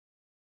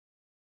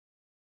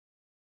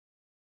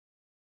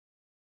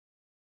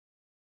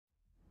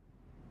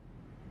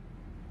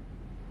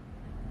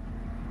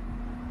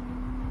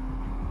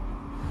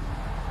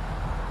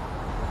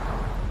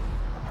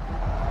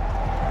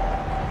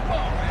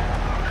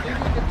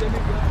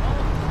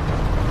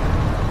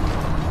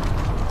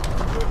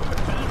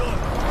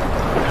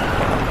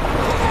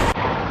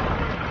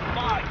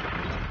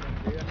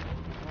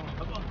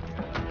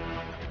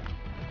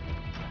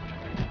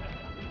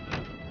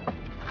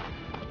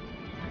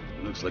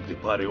Looks like the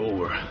party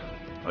over.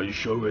 Are you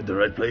sure we're at the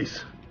right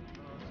place?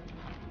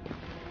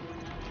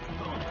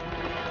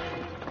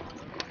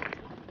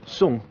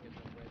 Sung,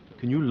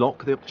 can you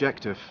lock the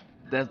objective?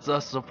 That's a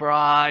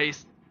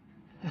surprise.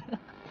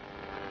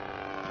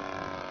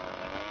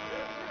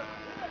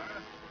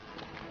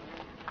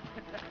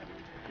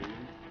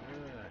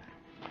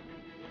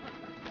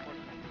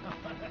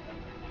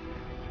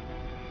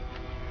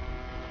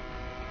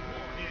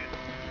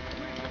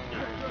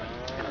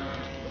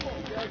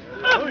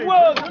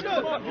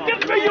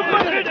 Get me, you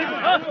bastard!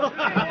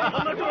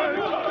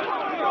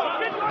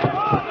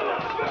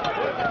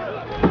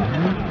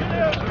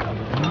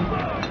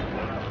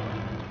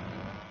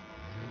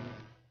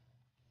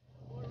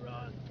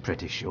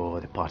 Pretty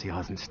sure the party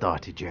hasn't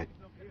started yet.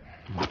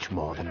 Much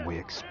more than we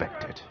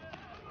expected.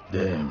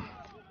 Damn.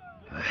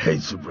 I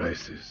hate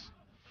surprises.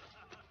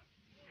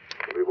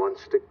 Everyone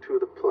stick to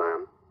the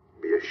plan.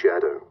 Be a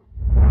shadow.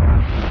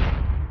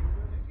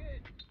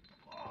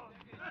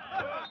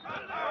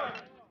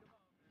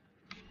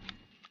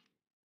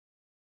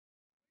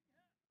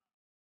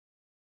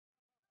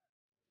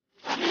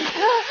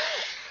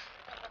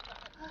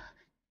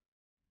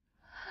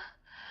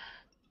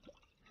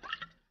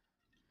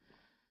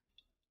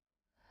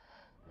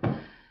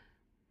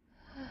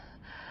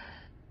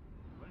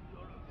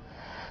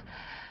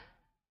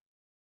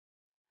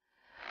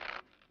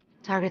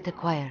 Target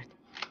acquired.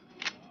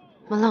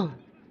 Malone,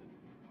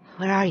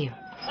 where are you?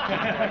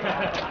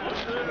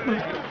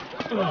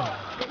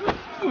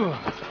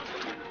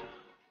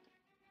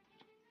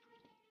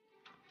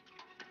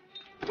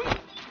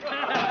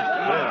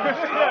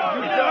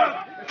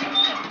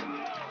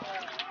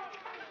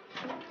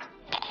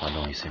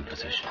 Malone is in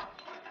position.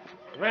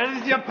 Where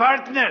is your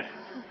partner?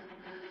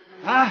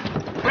 Huh?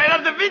 Where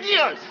are the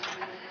videos?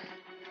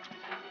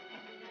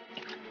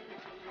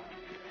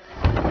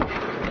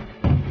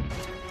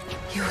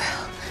 You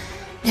will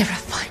never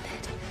find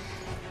it.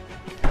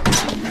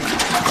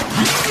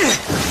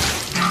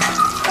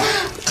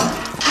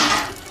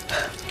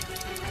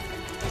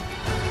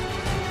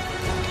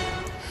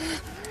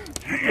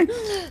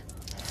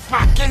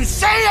 Fucking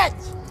say it!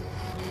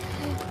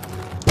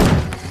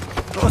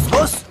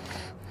 Los!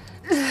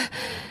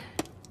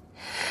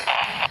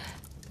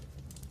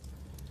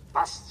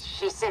 But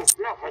she says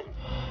nothing.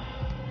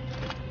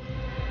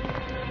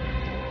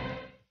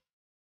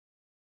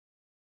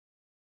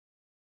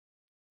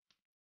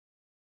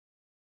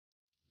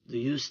 Do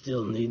you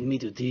still need me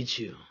to teach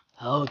you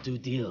how to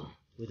deal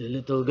with a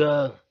little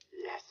girl?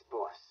 Yes,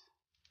 boss.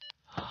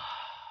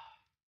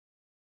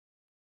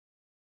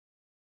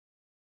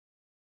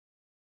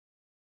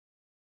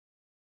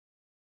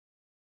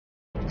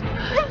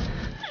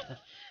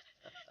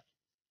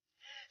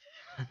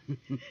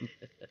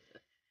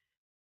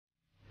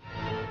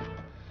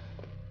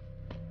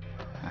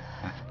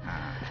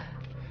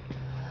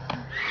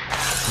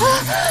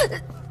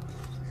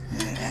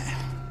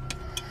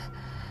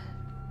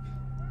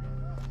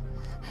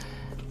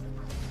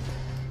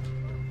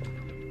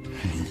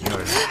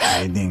 You're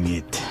hiding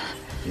it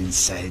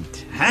inside,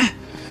 huh?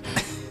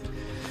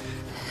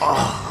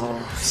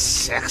 Oh,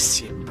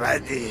 sexy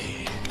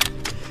body.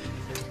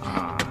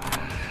 Ah,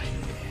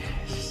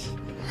 yes.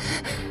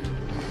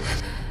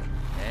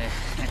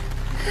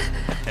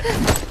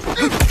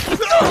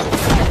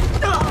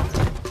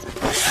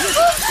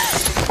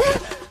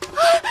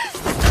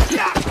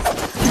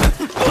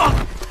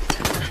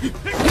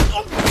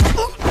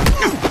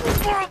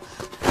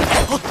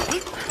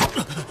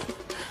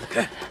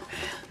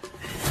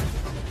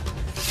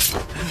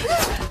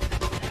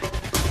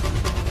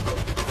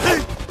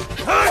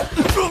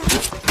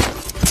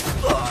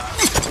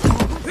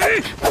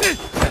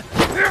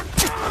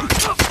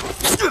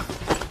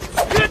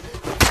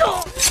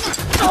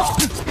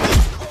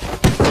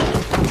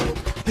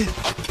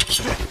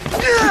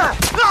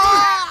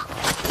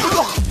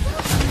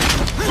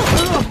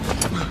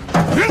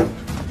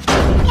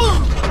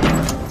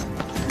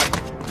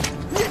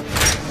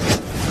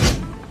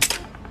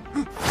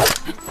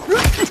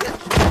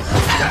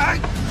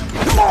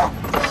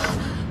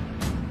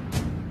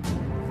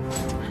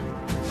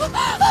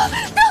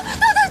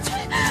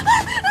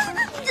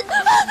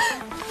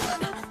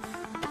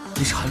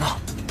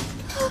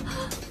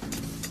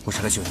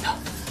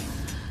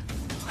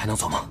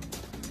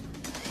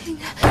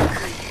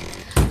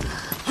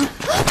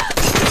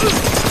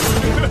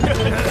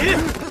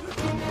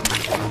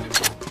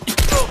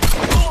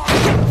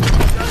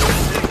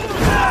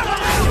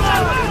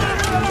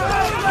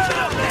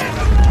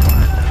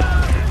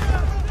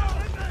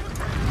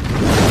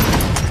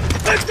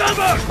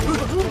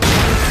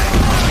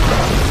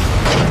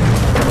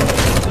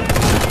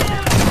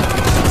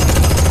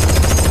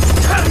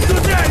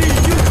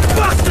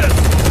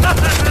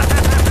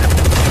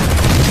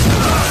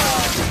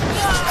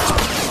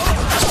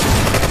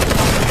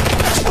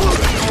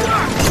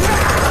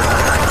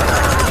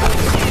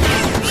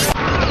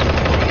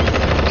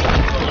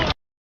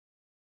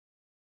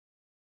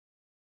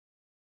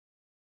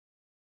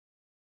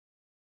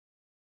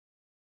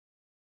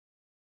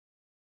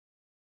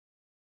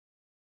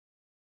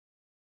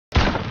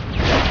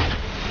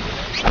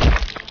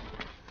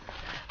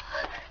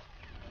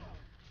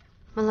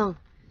 Malone,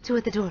 2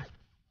 at the door.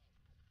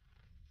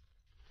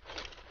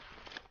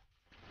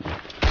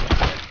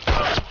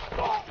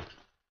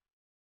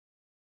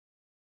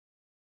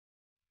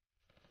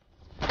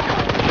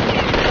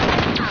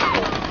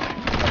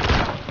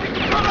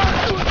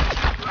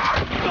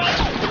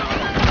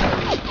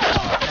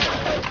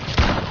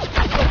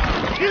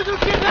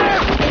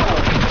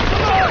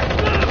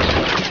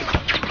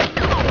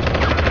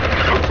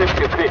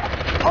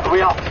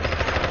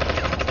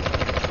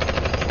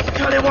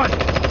 Charlie 1!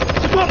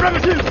 Support Bravo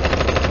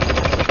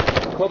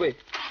 2! Copy.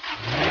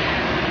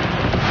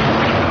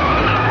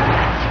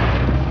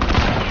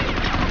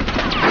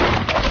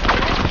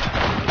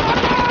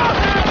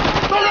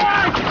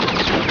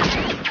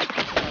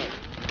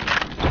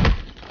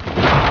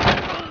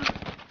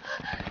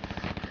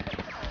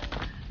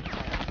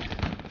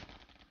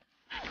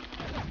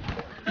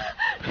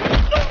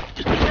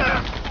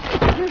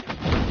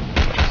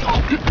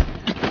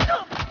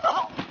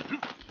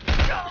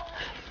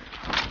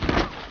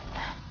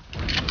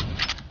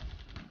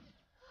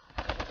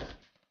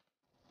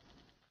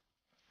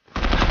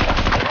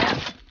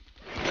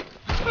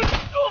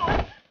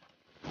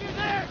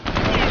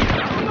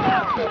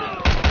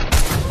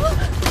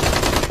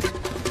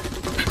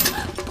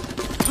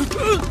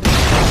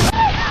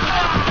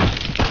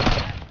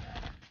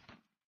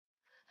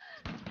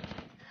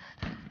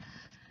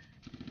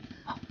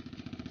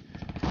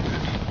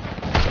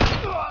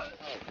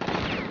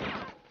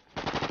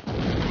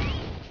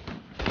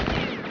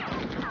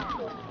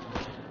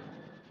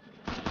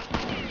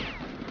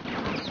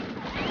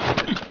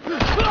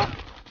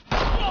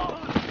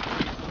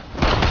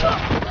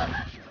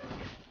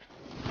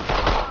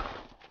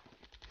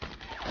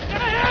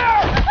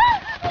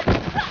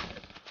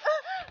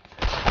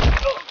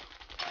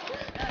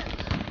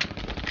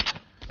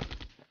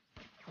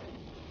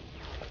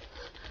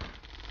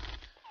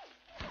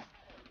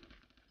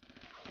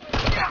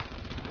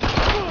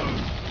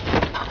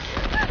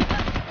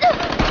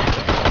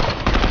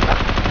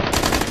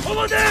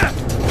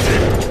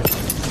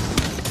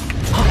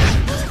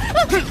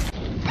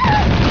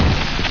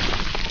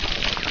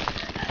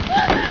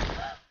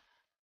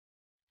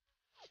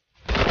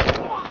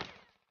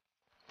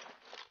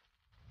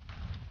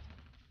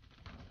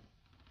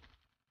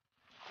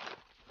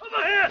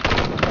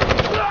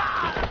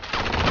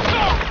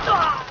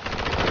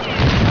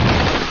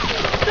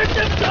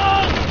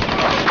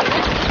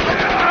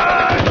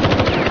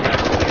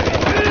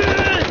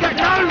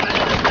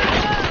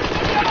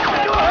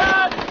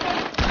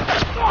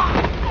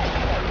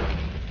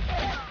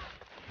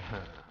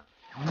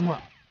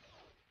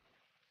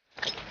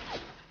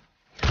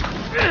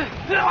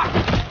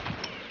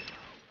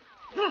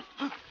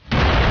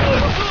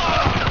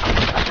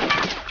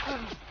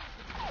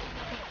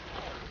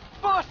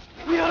 Boss,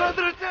 we are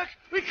under attack.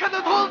 We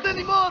cannot hold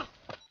anymore.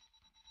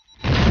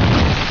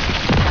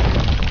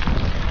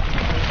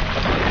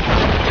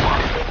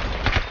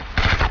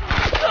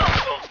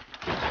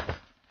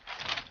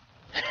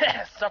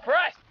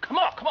 Surprise! Come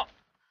on, come on!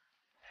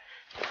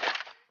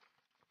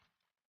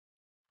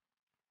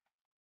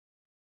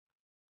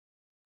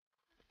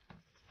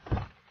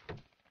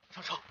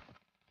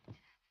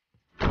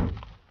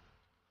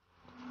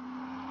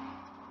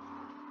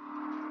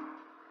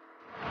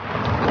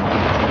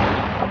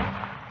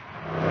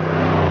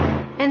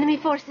 Enemy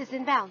forces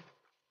inbound.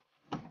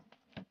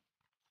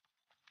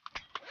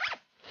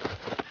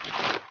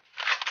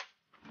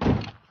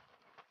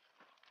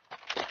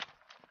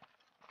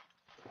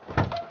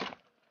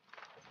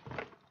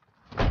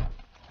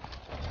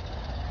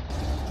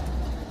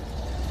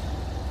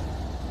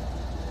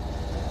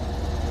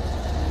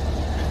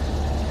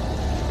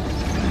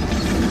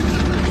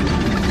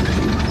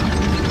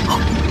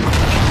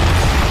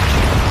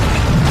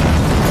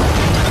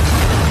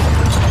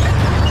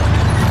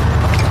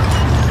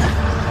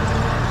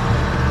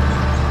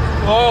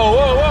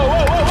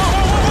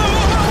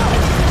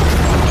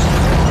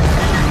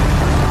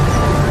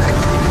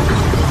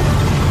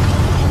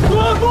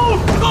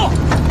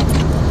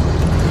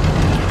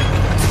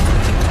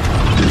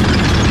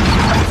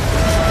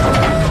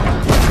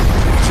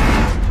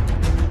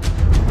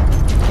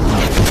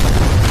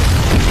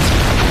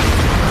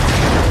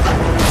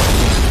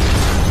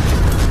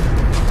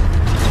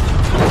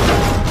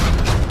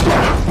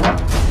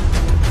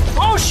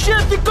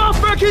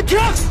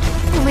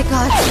 Oh my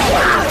god.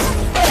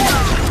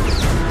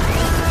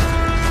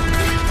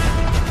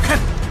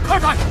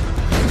 Hold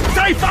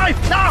Stay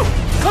 5, now!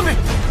 Come in!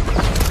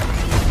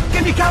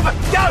 Give me cover,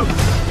 go!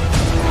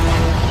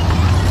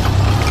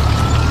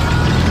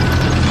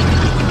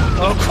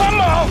 Oh, come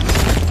on!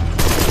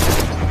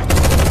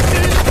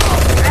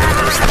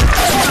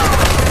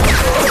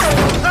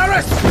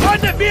 Harris,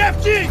 find the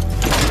BFG!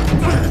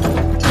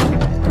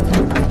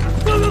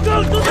 Go, to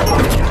the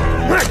mark!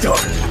 Right on!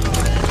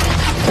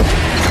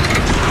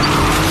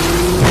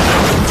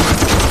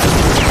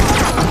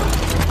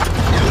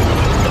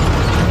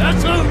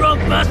 That's all, wrong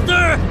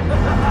buster!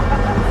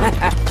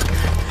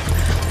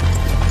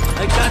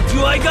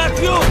 I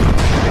got you!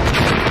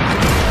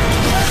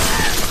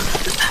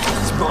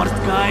 Smart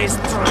guys,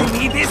 try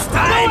me this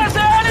time! No,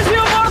 the enemy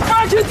won't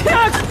fight you,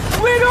 Tex!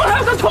 We don't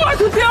have the toy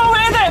to deal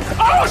with it!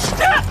 Oh,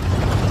 shit!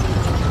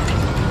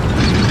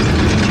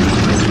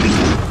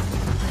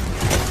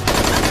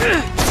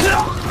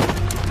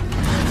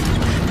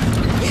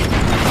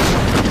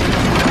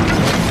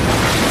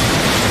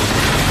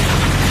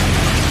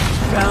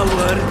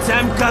 Cowards,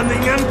 I'm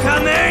coming, I'm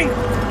coming!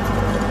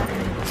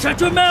 Shut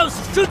your mouths!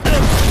 Shoot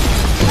them!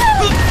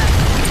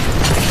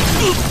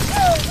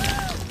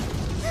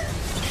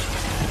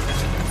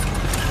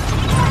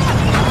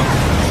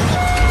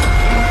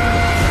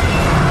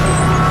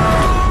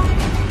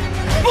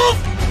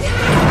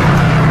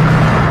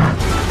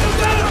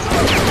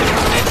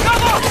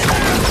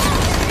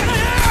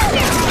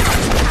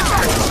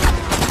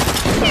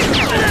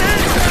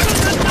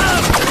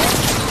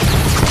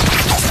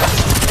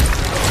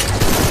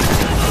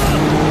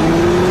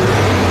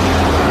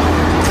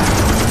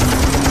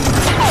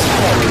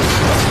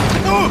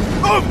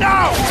 Move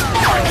now!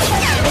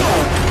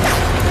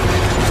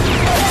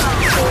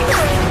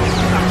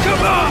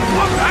 Come on,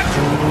 walk back!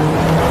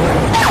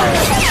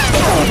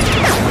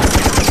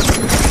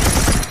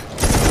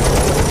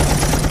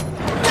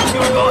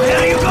 Here you go,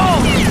 here you go!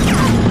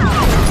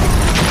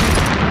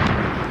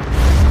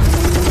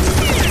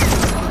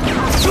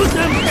 Shoot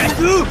them, and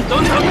you!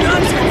 Don't have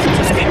nonsense!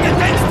 Just keep the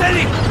tank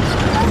steady!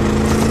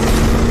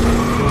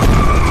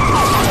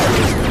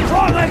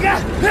 Oh my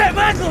god! Hey,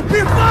 Michael, be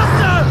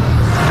faster!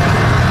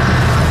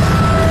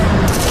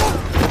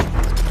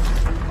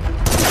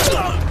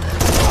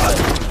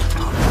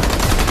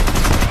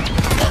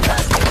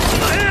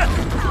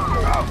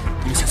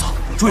你们先走，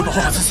注意保护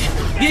好自己，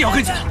一定要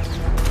跟紧。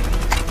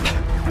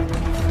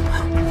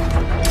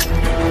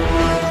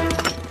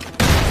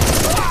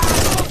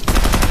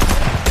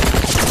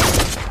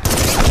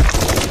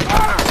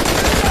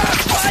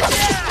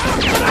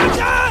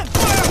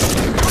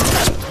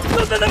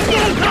都在那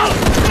边跑！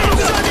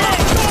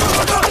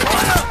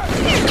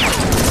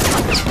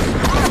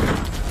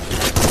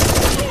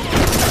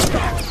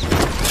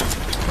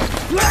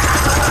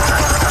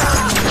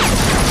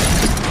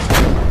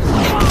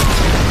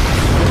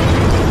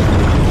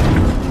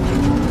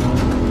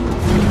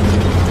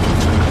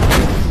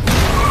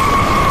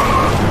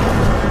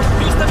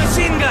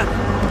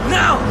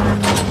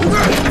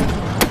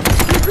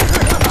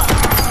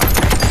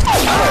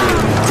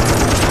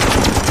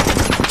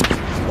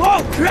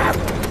 Oh crap!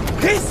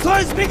 His toy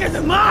is bigger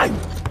than mine!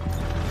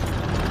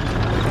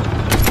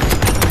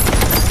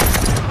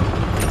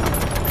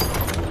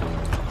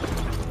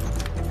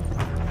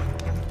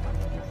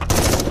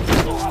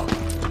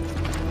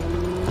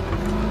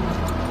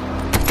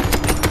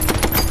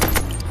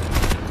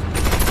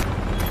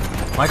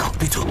 Michael,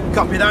 B2.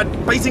 Copy that.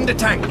 Facing the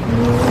tank.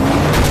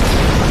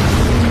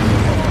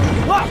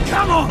 Oh,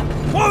 come on!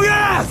 Oh,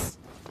 yes!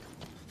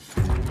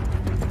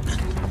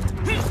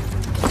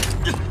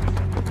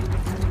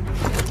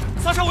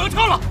 萨莎，我要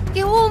跳了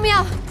给我5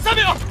秒， ，3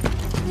秒。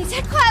你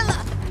太快了。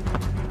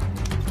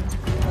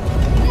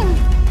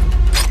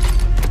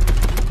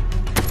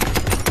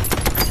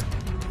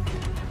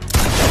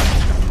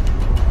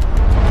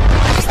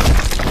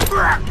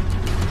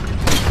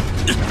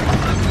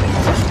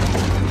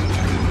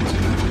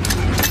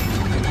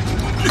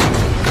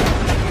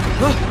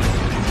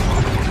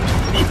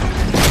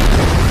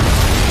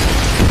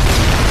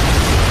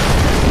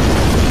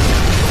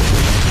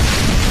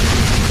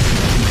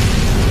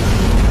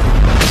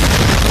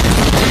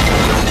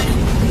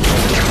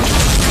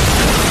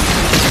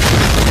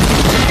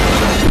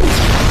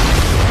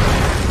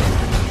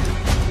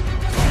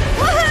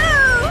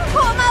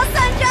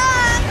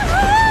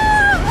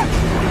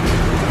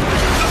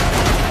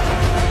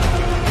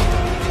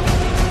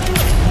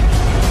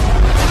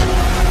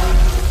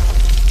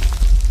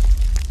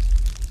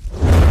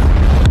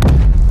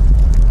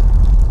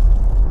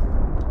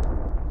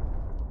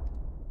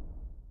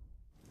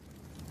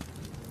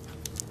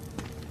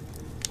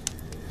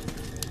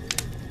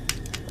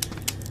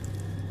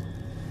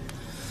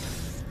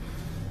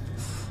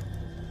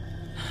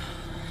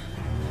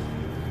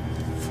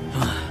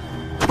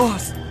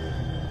Boss!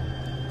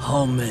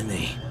 How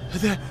many?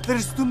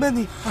 There's too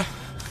many.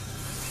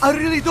 I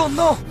really don't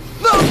know.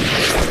 No!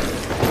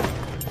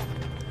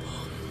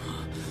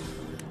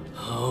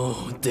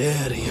 How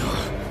dare you?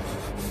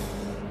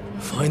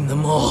 Find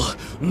them all.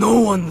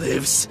 No one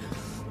lives.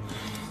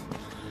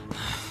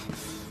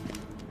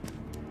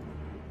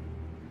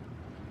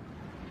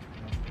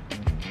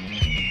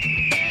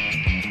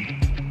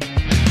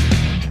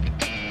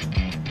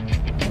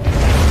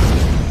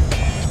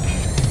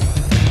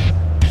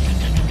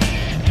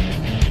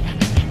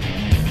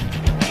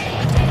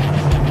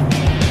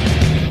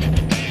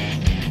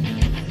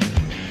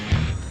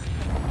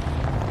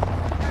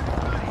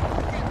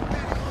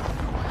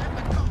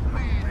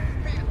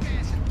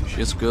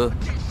 She's good.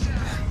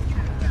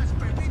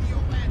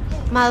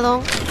 马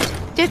龙，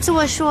这次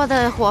我说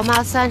的火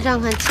冒三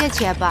丈很贴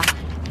切吧？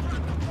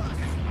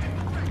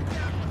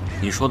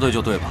你说对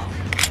就对吧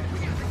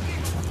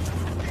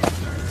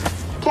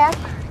Jack,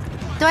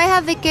 do I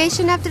have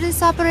vacation after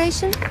this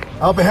operation?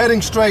 I'll be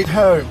heading straight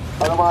home.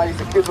 Otherwise,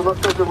 the kids will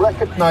not going to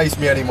recognize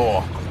me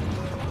anymore.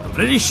 I'm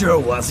pretty sure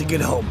once you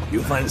get home,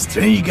 you'll find a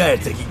strange guy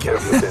taking care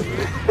of your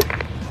family.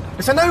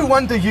 It's a no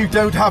wonder you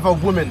don't have a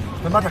woman,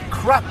 no matter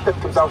crap that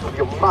comes out of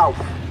your mouth.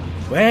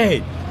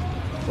 Wait,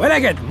 when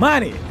I get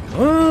money,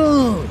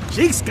 ooh,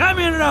 chicks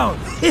coming around.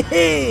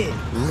 Hehe.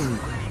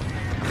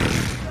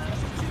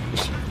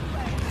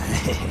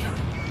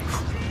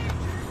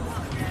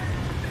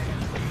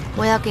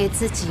 我要给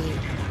自己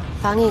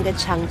放一个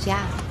长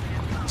假，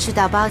去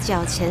到包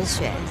角潜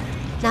水，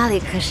那里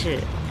可是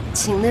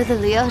情侣的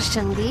旅游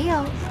胜地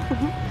哦。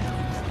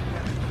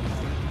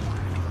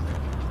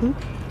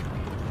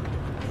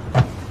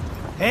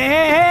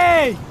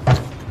Hey,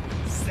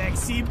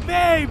 sexy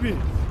baby！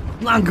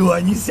 难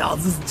怪你小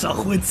子这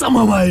会这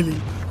么卖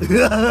力。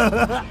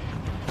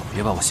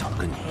别把我想的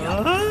跟你一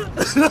样。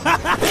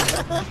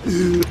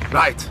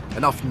Right,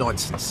 enough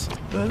nonsense.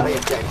 Pay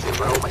attention,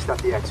 we're almost at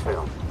the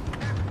exfil.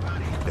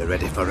 They're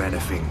ready for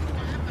anything.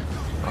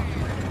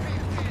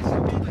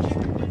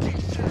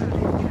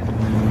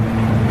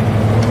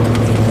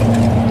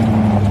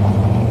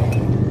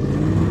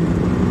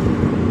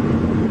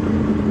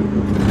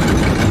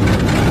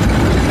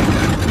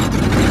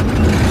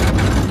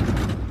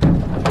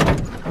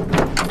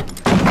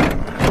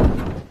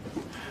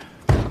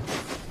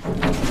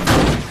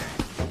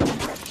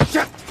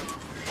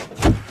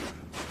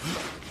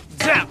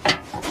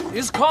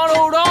 It's called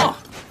hold on.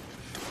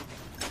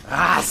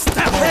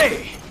 Stop!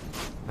 Hey!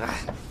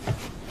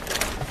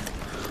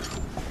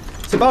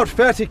 It's about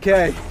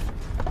 30k.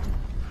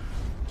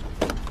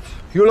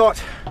 You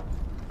lot,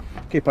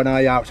 keep an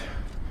eye out.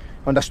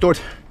 Understood?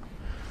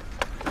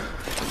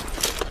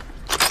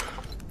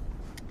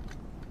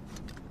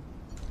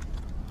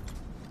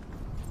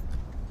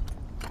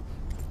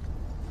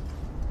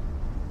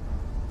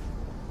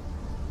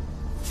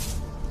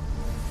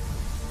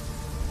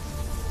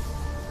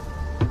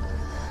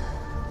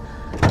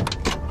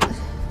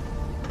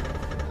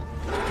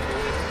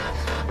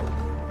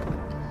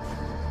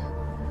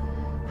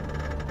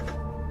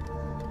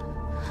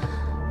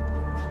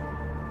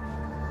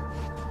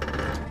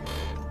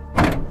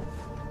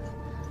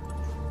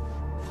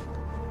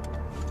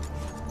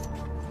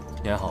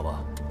 你还好吧？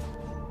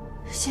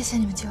谢谢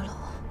你们救了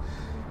我。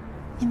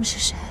你们是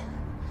谁？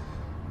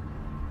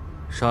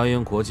沙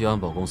鹰国际安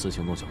保公司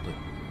行动小队，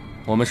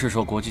我们是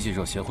受国际记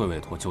者协会委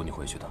托救你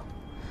回去的。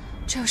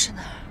这又是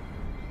哪儿？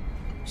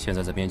现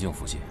在在边境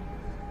附近。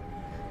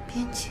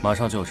边境。马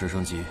上就有直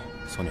升机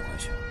送你回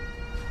去。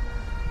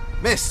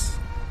Miss,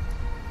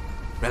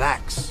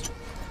 relax.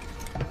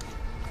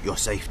 You're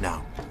safe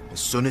now. As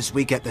soon as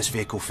we get this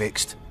vehicle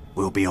fixed,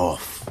 we'll be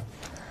off.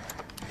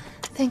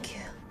 Thank you.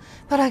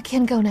 But I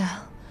can't go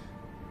now.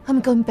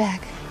 I'm going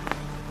back.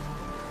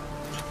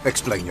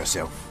 Explain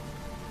yourself.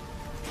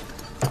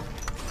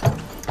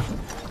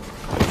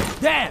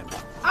 Damn!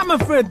 I'm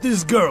afraid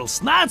this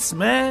girl's nuts,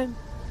 man!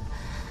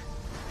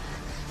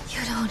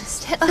 You don't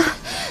understand.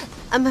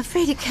 I'm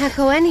afraid you can't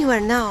go anywhere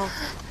now.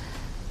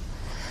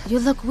 You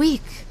look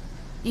weak.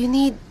 You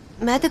need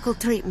medical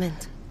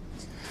treatment.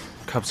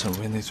 Captain,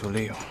 we need to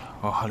leave,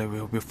 or Harley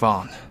will be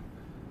found.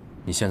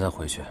 你现在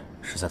回去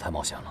实在太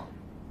冒险了。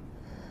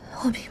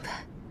我明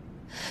白，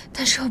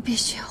但是我必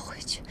须要回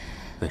去。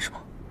为什么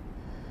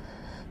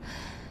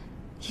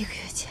？1个月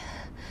前，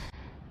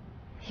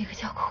一个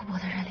叫库珀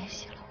的人联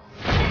系了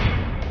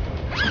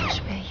我，这里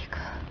是被一个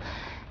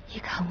以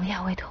卡姆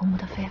亚为头目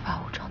的非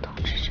法武装统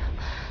治者，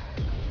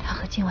他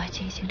和境外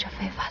进行着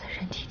非法的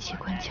人体器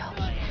官交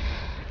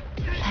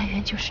易，来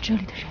源就是这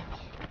里的人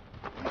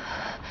民。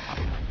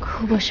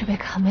库珀是被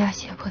卡姆亚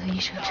胁迫的医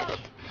生之地，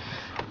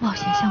冒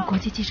险向国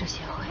际记者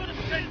协会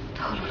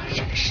透露了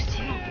这个事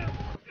情。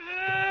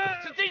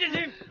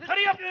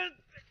Hurry up!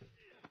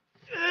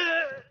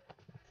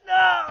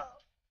 No!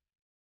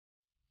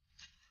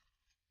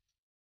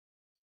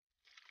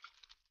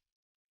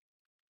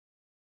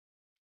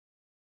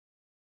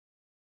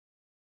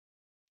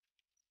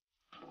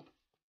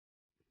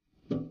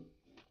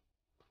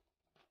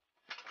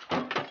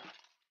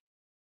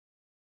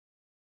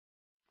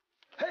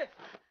 Hey!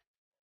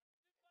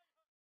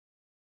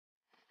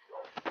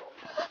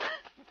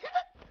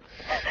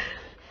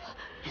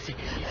 Easy,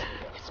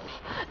 it's me.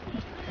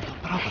 No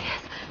problem.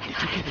 Did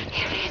you get it?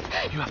 Here it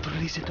is. You have to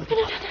release it to the...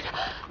 No.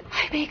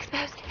 I'm being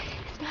exposed.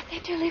 It's not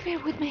safe to leave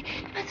it with me.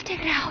 You must take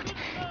it out.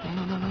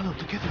 No.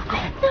 Together, go.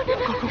 No.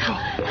 Go.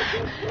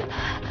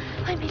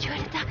 I meet you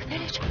in a dark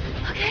village,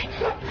 okay?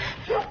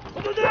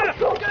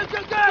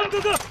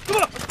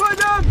 快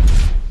点！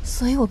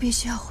所以我必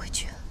须要回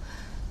去。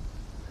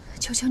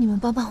求求你们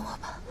帮帮我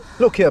吧。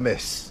Look here,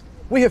 miss.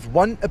 We have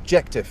one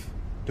objective.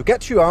 To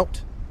get you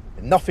out,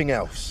 and nothing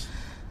else.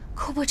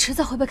 库珀迟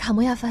早会被卡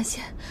莫亚发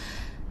现。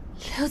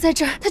留在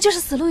这儿，他就是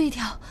死路一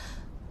条。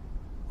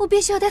我必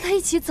须要带他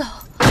一起走。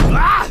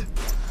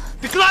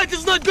The client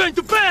is not going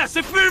to pass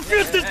if we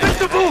refuse this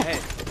festival!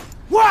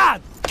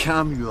 What?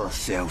 Calm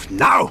yourself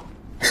now!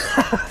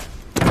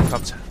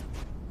 Captain,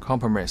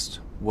 compromised.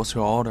 What's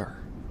your order?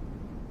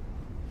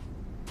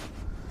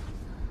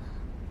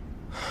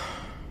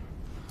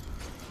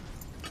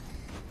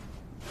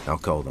 I'll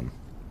call them.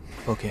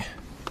 Okay.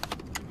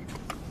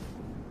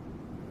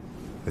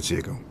 Let's see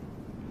you go.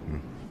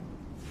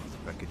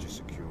 Package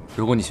is secure.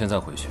 如果你现在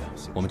回去，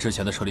我们之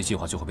前的撤离计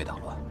划就会被打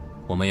乱，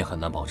我们也很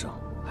难保证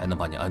还能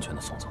把你安全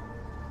的送走。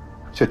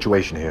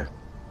Situation here.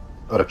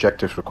 Our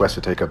objectives request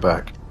to take her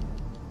back.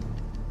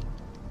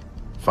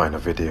 Find a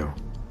video.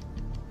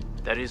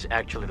 That is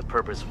actually the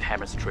purpose of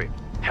Hammer's trip.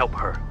 Help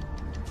her.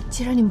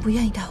 既然你们不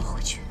愿意带我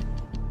回去，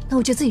那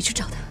我就自己去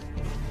找她。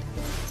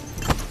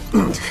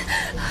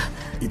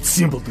It's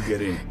simple to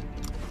get in.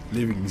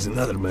 Living is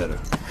another matter.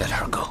 Let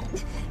her go.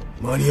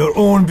 Mind your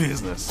own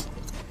business.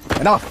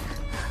 Enough.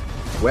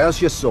 Where's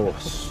your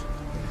source?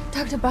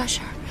 Dr.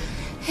 Bashar.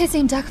 He's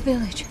in Duck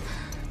Village.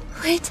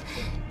 Wait,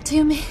 do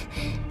you mean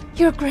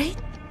you're great?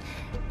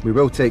 We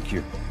will take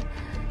you.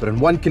 But on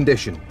one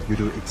condition. You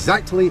do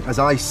exactly as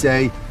I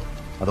say.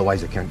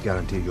 Otherwise, I can't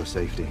guarantee your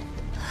safety.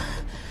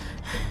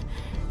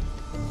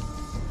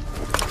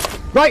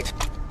 Right!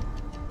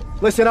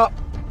 Listen up.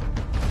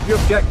 Your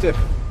objective.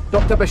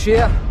 Dr.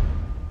 Bashir,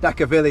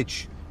 Dhaka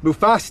Village. Move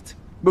fast,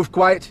 move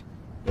quiet,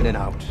 in and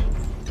out.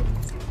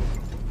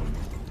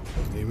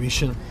 New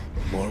mission,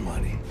 more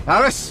money.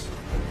 Harris,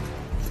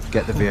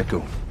 get the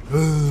vehicle.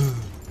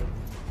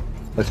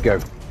 Let's go.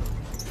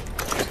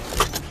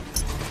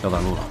 要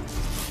赶路了，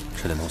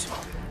吃点东西吧。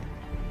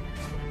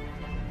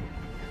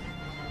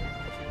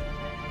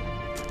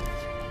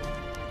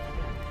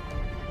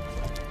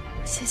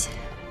谢谢。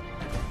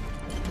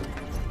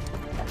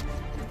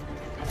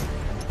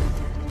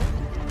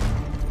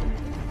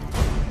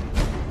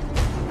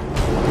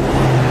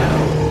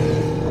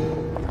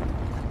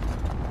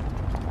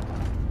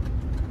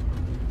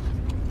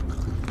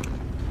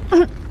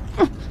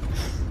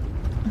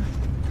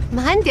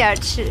慢点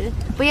吃，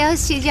不要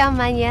细嚼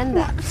慢咽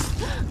的。啊？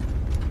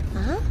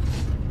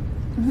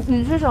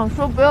你是想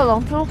说不要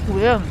狼吞虎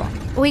咽吧？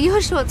我又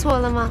说错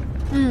了吗？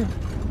嗯。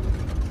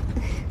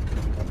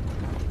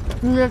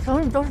你的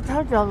成语都是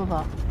他教的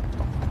吧？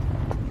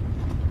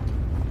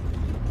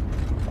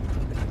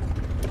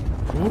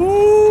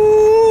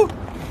 Ooh,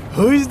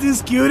 who is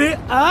this cutie?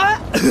 Ah?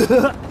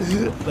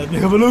 Let me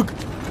have a look.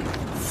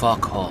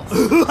 Fuck off.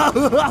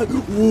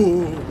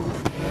 Whoa.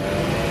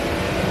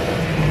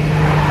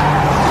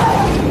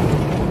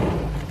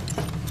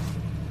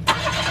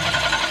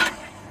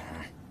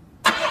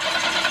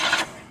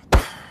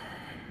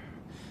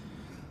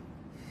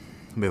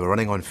 We were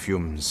running on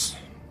fumes.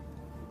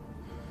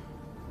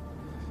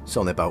 It's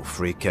only about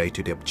 3K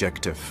to the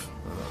objective.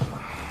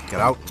 Get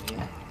out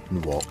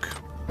and walk.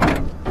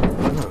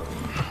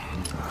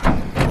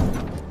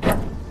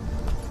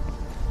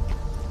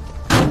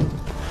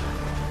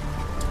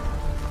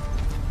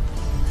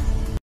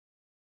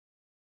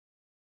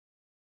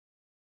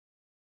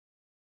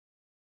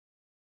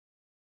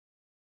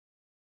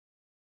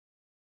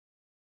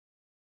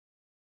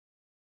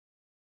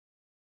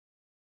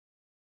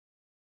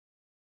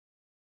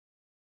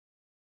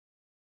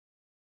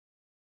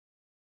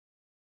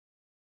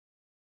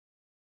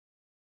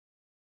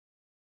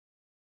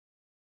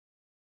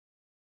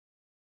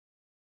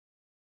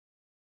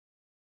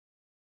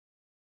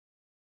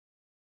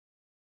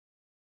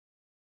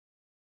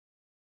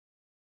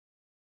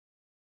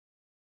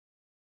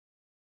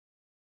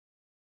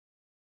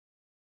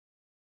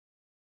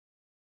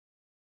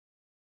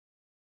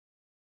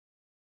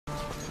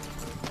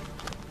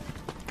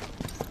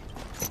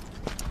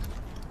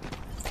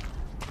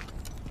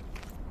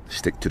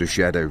 Stick to the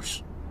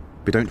shadows.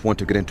 We don't want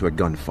to get into a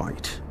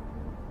gunfight.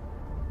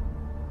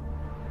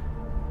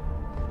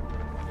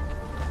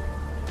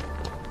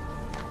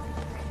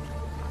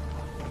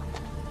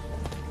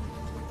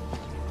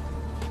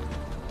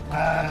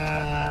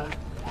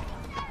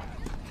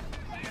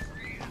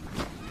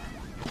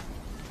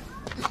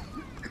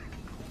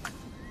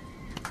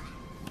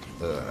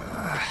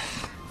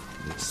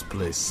 This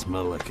place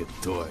smells like a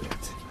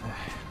toilet.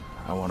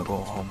 I want to go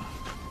home.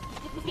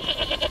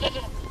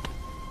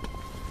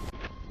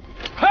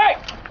 Hey!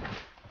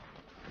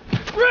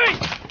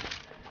 Freeze!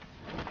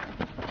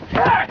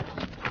 Hey!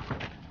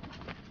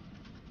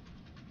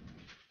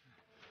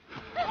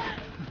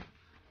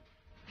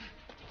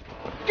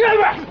 Get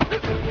back!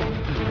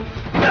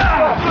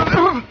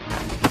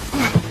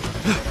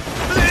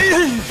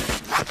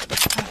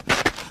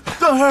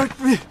 Don't hurt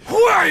me! Who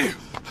are you?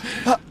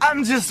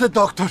 I'm just a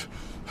doctor.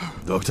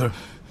 Doctor?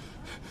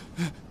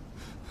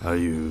 Are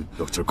you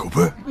Dr.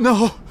 Cooper?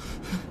 No.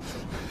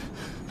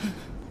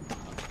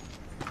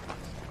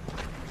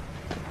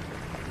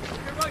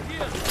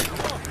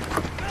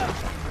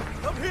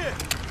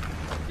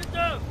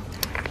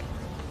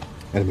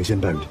 Enemies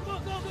inbound.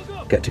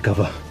 Get to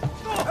cover.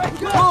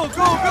 Go, go,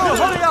 go!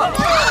 Hurry up!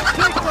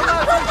 Take the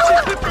last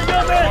and keep the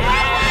gun in!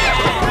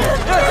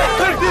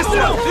 Hey, this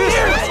one!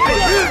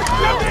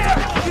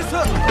 This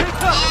up!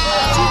 Pick up!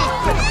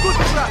 Good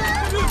shot!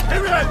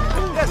 Everyone!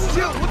 Yes,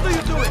 Jill, what are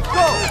you doing?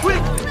 Go,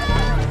 quick!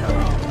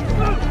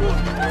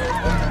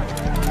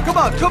 Come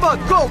on, come on,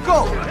 go, go!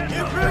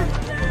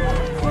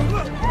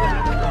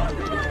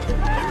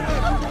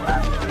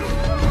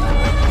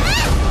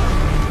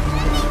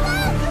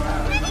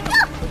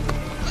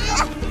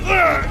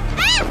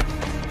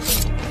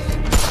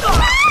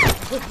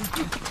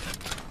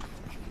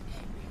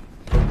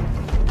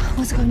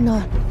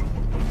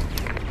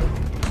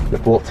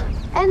 report.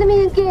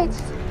 Enemy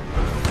engaged.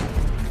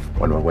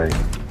 On my way.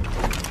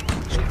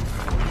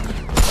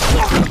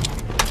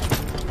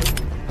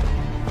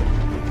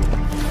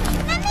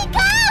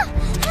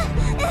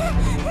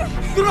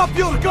 Drop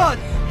your gun!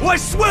 I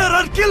swear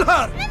I'll kill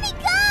her!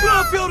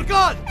 Drop your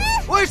gun!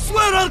 I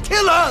swear I'll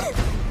kill her!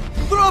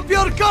 Drop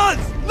your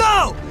guns!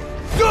 Now!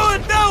 Do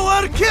it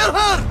now or kill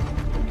her!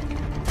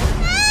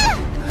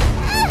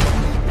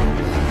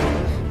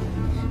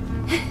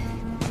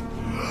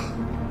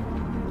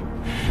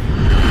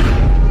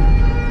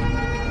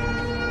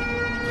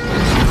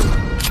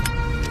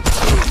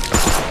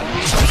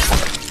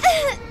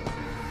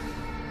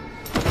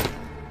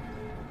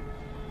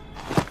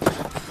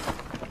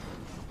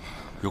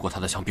如果他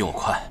的枪比我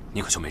快，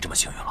你可就没这么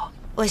幸运了。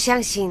我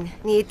相信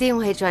你一定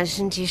会转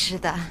瞬即逝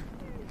的。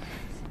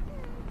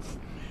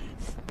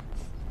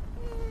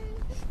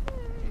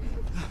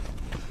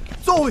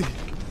Zoe!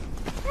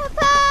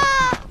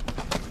 Papa!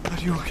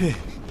 Are you okay?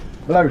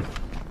 Hello.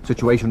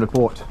 Situation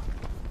report.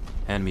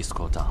 Enemy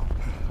score down.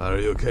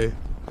 Are you okay?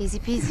 Easy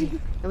peasy.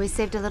 And we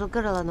saved a little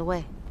girl on the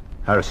way.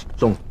 Harris,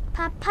 Song.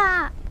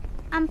 Papa,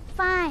 I'm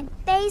fine.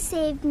 They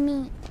saved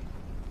me.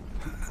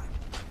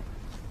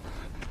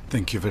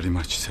 Thank you very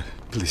much, sir.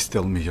 Please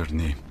tell me your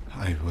name.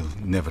 I will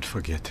never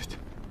forget it.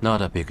 Not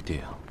a big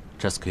deal.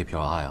 Just keep your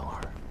eye on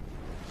her.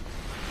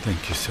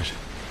 Thank you, sir.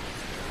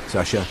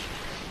 Sasha,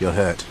 you're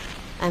hurt.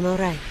 I'm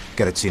alright.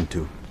 Get it seen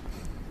to.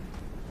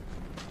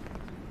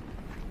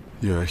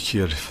 You're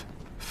here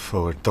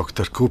for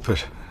Dr. Cooper,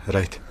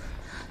 right?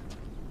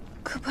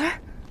 Cooper?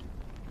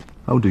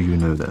 How do you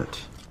know that?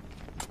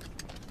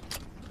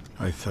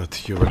 I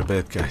thought you were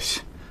bad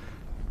guys.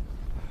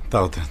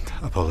 Thousand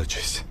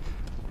apologies.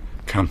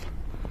 Come.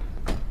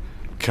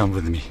 Come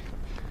with me.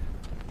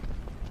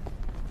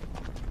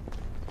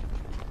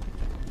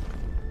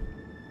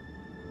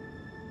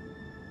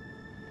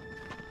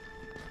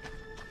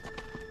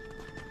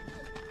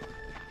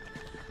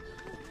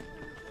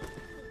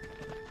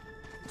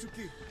 It's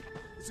okay.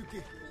 It's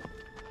okay.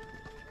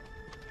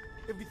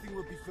 Everything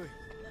will be fine.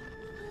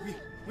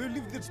 We'll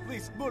leave this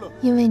place tomorrow.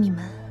 因为你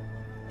们，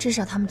至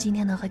少他们今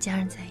天能和家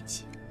人在一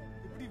起。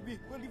 Believe me,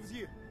 we'll leave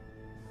here.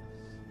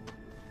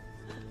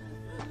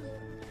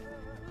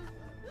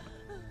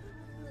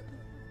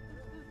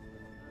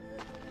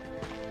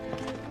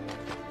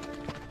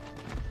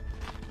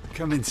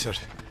 Come in, sir.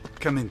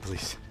 Come in,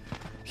 please.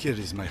 Here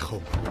is my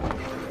home.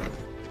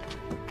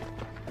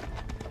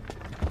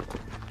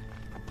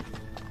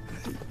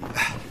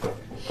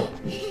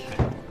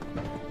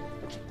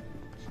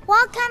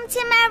 Welcome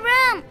to my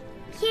room.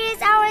 Here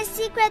is our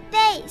secret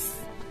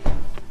base.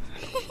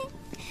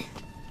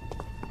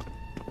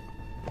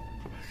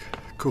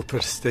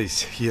 Cooper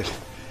stays here,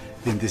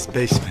 in this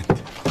basement.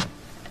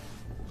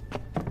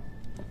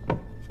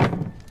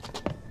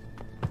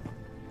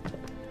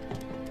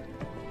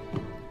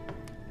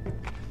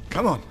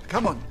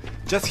 Come on.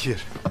 Just here.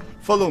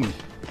 Follow me.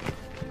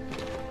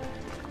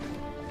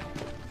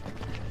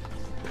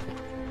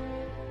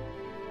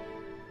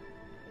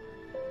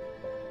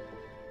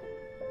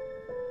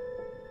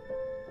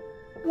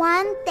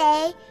 One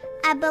day,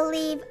 I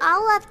believe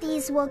all of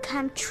these will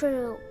come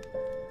true.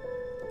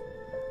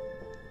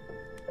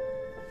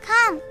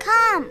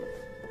 Come.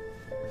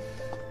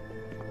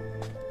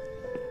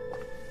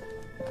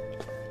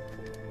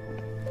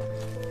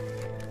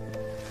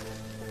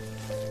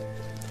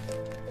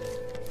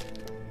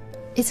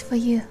 It's for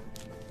you.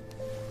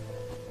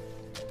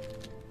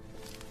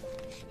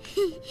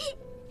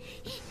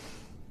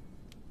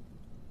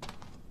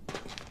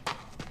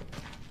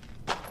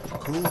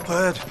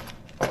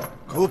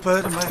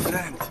 Cooper, my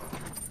friend.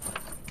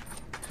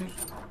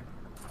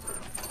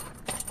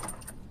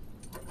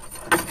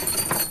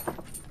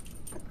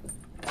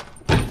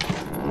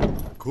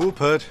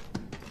 Cooper,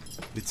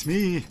 it's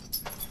me.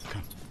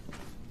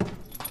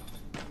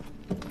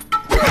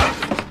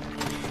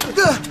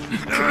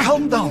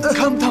 Calm down.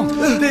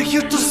 They're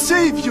here to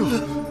save you.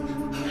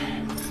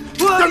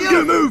 Don't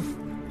you move!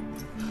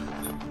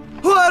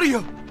 Who are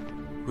you?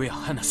 We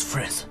are Hannah's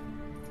friends.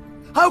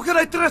 How can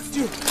I trust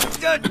you?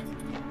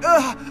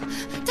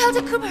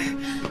 Dr. Cooper,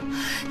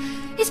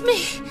 it's me.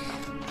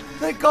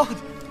 Thank God,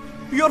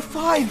 you're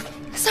fine.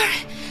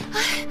 Sorry.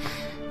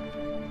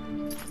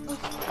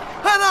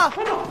 Hannah!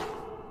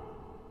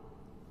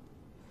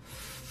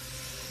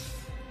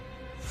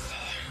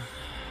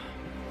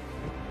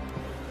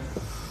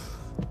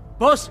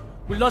 Boss,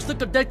 we lost the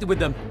contact with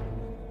them.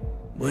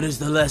 Where is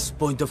the last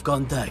point of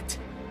contact?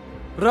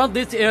 Around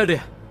this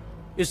area.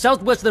 It's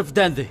southwest of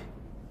Dundee.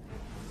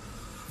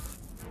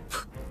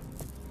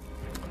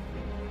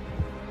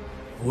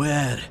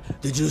 Where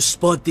did you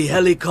spot the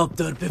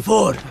helicopter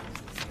before?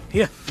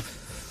 Here.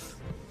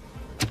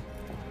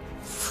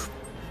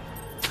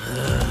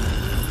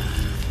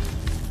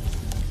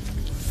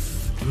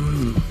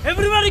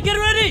 Everybody get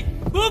ready!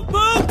 Move!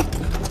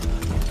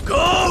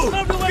 Go! Go!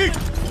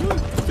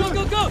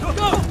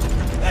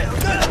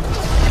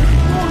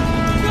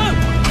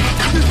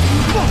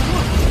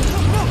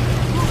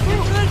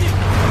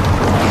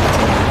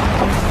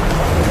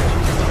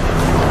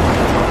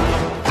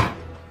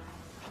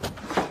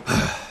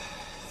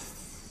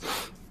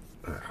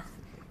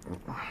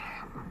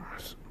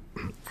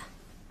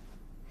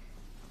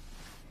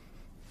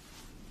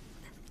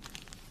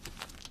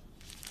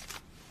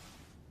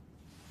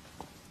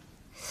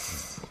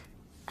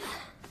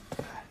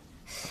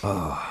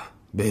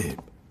 Babe.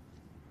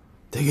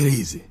 Take it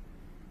easy.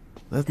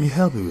 Let me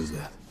help you with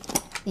that.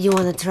 You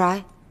wanna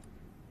try?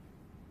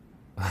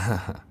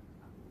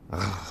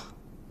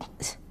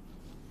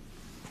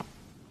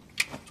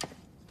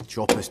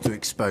 Chopper's too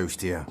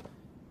exposed here.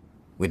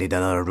 We need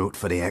another route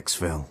for the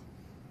exfil.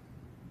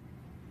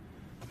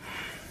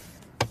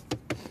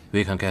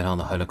 We can get on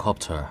the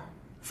helicopter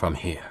from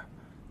here.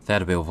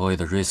 That will avoid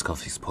the risk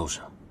of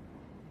explosion.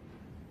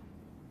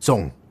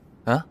 Song.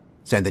 Huh?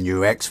 Send the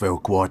new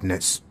exfil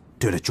coordinates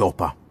to the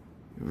chopper.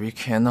 We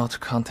cannot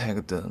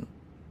contact them.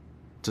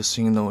 The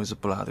signal is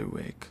bloody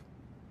weak.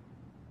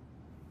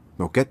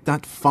 We'll get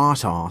that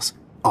fart ass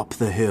up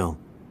the hill.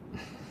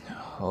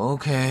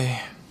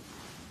 Okay.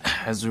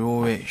 As you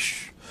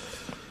wish.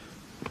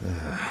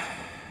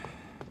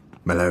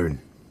 Malone.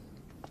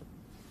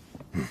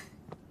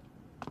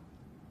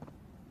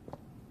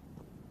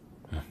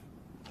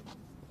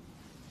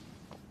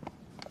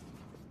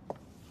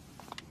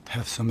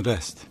 Have some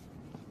rest.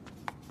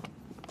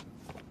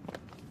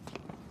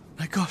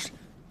 My gosh,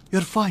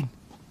 you're fine.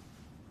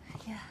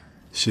 Yeah.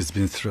 She's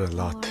been through a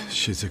lot.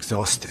 She's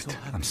exhausted.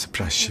 I'm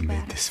surprised she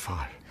made this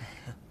far.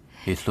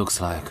 It looks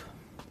like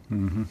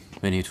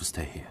we need to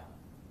stay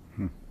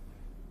here.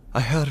 I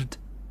heard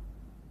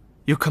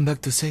you come back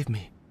to save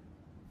me.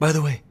 By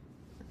the way,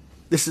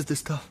 this is the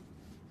stuff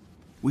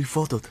we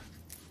photoed.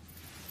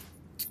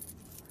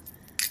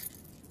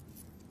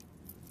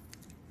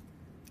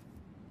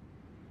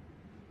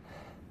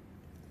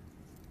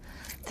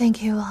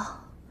 Thank you all.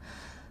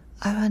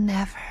 I will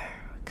never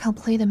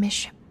complete the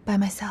mission by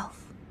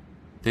myself.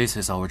 This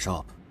is our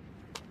job.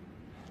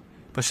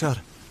 Bashar,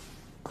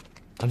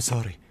 I'm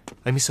sorry.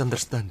 I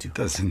misunderstand you.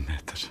 Doesn't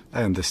matter.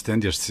 I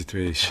understand your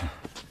situation.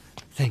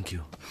 Thank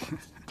you.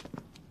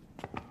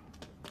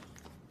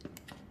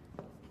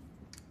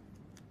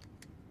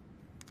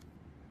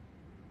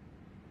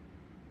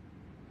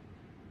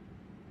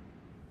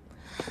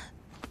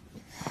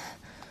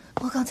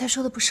我刚才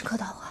说的不是客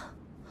套话，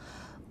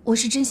我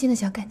是真心的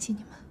想感激你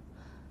们。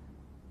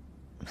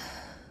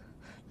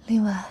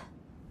另外，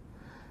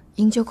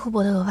营救库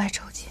珀的额外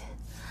酬金，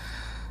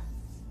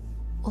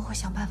我会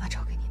想办法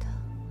找给你的。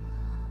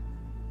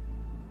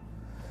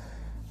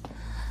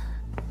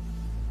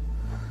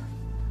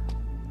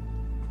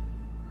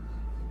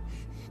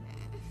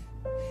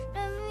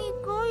Let me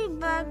go, you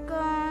bad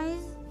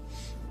guys.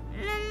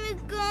 Let me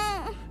go.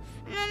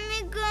 Let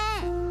me go.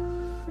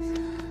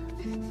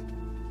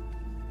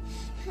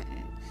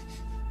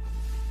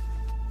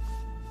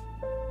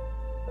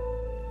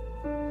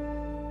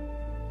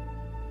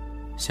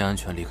 先安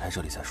全离开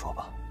这里再说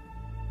吧。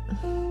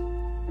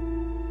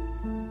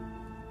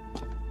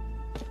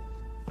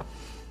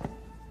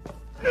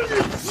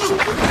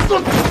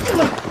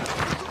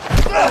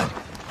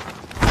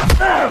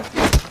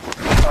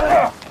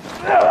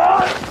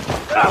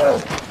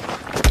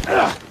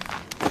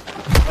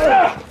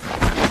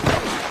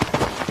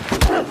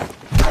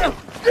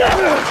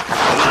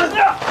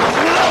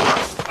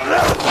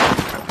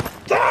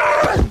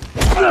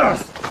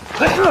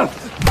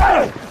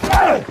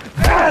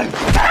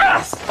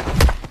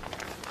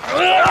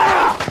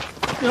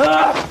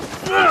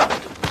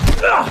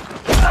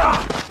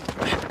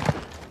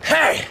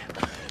Hey!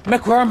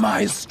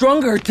 McCormick is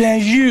stronger than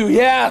you,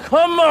 yeah?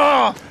 Come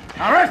on!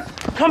 Alright,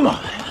 come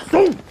on.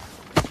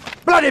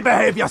 Bloody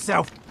behave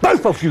yourself!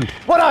 Both of you!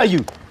 What are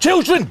you?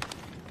 Children!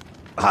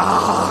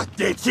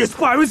 Did she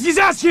spy with his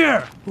ass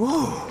here?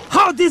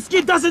 How this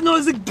kid doesn't know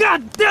the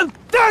goddamn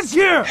dance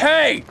here?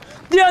 Hey!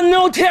 There are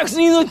no texts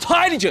in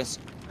intelligence!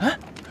 Huh?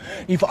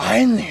 If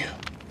I knew,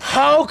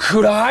 how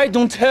could I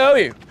don't tell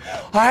you?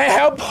 I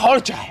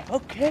apologize,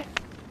 okay?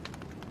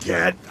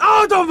 Get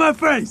out of my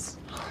face!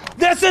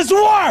 This is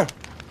war!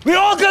 We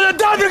all gonna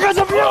die because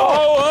of you!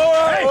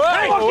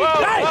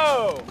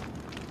 Hey!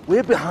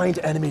 We're behind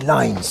enemy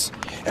lines.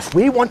 If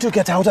we want to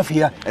get out of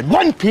here in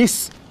one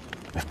piece,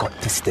 we've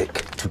got to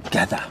stick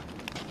together.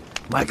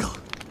 Michael,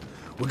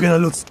 we're gonna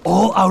lose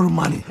all our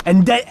money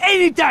and die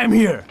anytime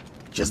here!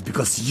 Just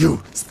because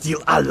you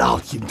still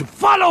allowed him to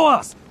follow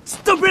us!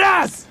 Stupid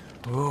ass!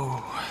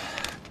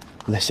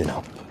 Listen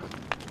up.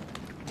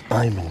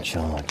 I'm in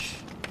charge.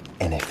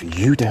 And if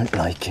you don't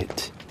like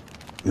it,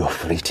 you're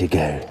free to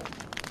go.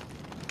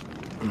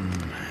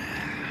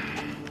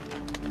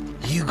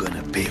 You're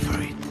gonna pay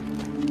for it.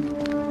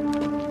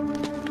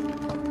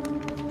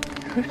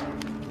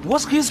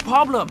 What's his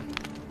problem?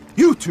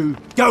 You two,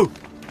 go!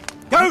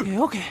 Go!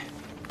 Okay.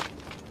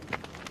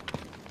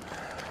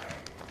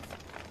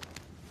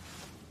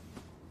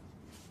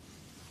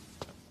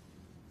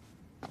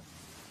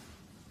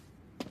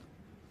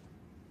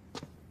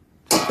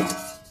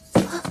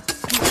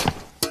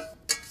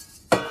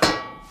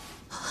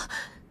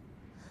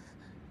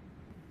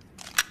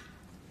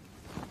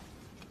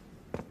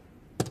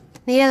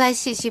 你也来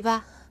洗洗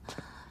吧。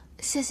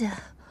谢谢。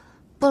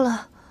不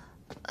了。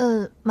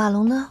马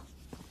龙呢？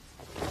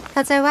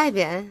他在外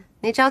边。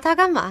你找他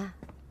干嘛？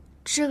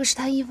这个是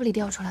他衣服里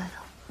掉出来的，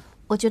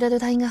我觉得对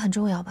他应该很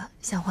重要吧，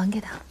想还给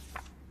他。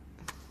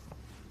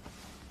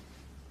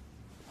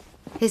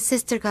 His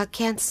sister got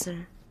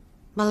cancer.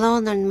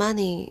 Malone earned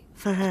money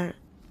for her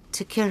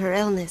to cure her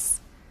illness,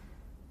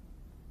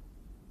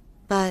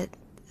 but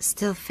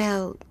still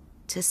failed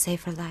to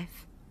save her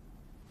life.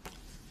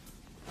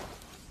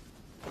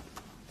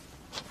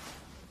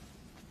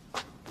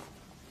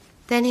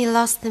 Then he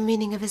lost the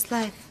meaning of his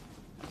life.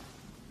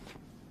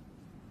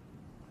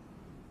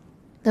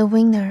 The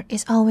winner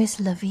is always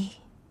la vie.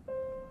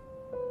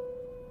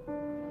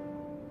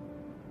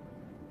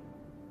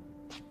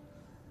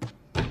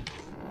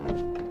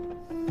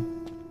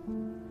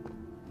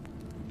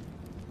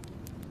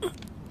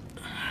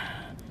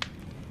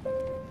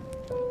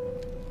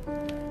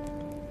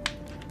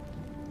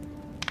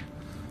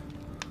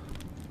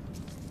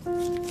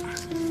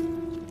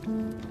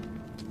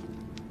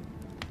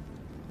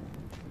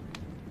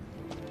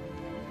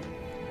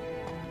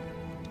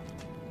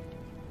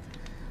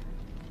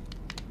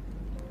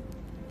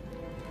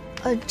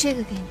这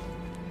个给你。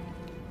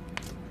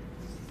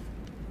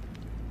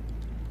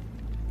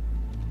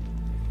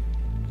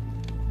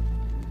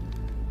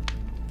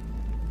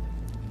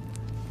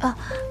啊，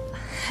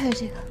还有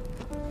这个。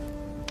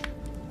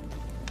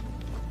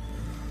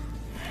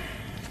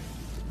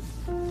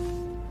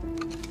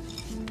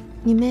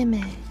你妹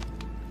妹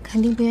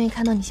肯定不愿意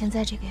看到你现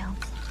在这个样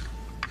子。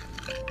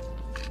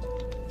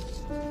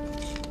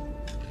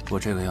我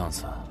这个样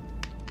子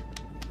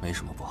没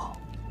什么不好。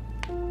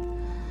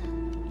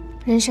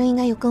 人生应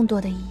该有更多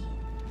的意义，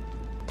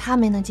他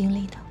没能经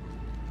历的，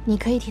你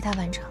可以替他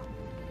完成。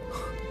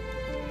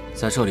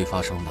在这里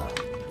发生的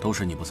都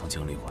是你不曾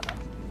经历过的，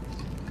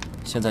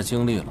现在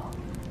经历了，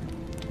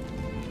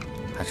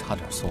还差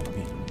点送了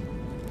命。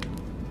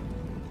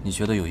你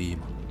觉得有意义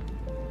吗？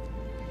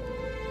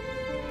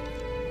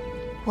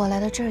我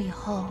来到这儿以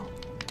后，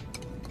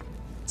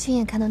亲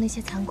眼看到那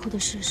些残酷的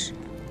事实，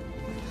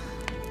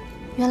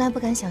原来不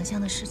敢想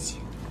象的事情，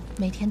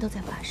每天都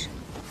在发生。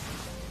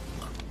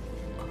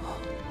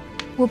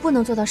 我不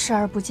能做到视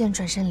而不见，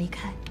转身离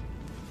开。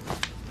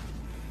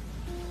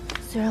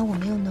虽然我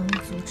没有能力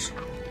阻止，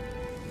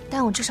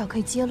但我至少可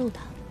以揭露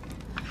它，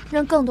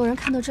让更多人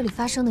看到这里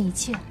发生的一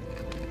切，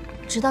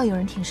直到有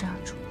人挺身而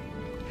出。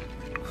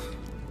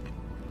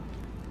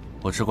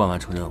我只管完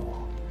成任务，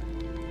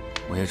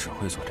我也只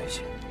会做这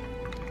些，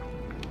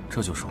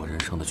这就是我人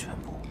生的全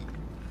部。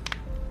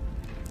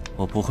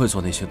我不会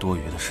做那些多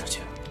余的事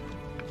情。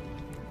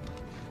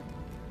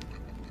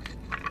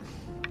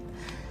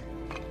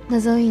 那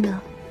Zoe 呢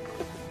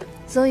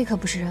 ？Zoe 可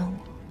不是任务。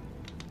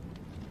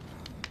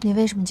你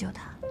为什么救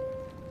她？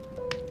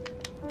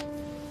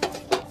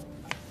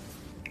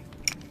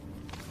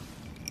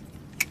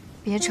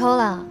别抽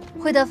了，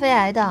会得肺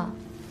癌的。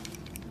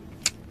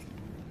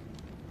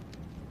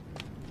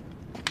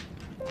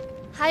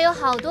还有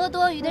好多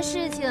多余的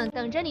事情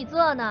等着你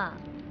做呢。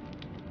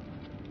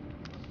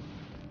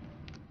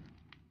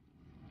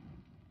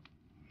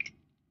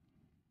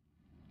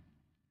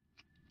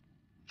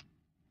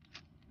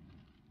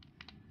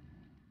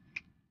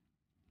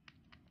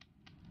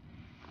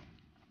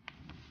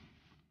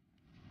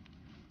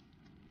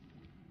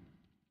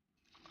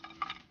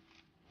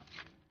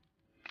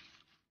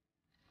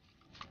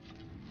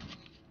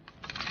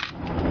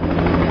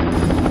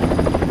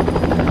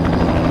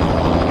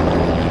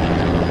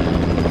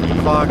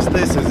 Fox,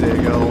 this is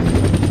Eagle.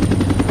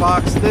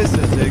 Fox, this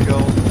is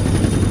Eagle.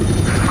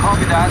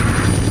 Copy that.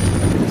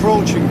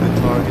 Approaching the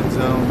target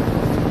zone.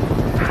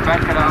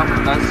 Back it up,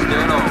 let's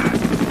stay low.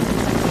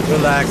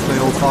 Relax,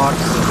 little Fox.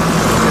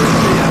 Here's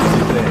the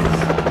empty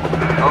base.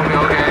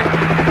 Okay.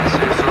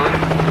 See you soon.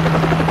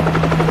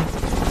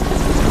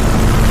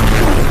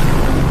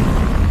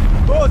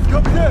 Boss,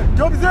 come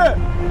there!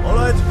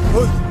 Alright,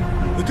 boss,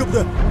 look up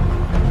there.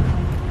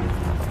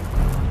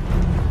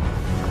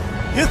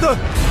 Houston!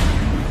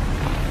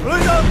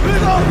 Bring up!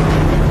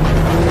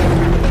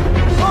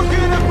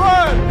 Fucking and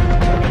burn!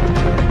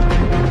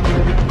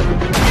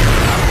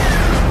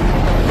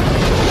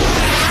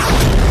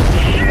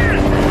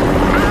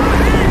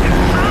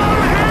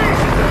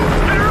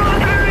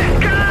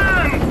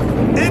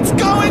 It's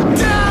going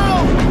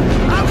down!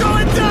 I'm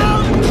going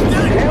down!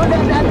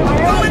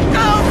 Going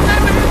down!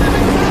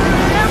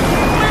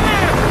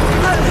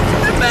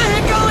 The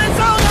vehicle is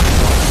on!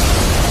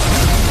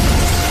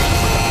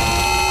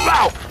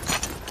 Wow!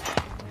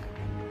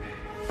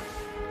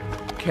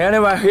 Can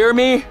anyone hear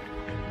me?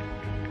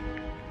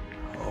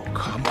 Oh,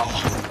 come on.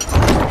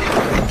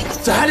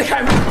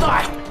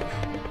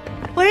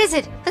 Where is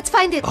it? Let's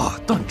find it. Oh,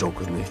 don't joke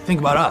with me. Think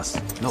about us.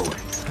 No way.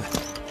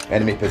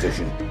 Enemy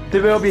position.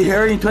 They will be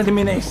here in 20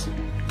 minutes.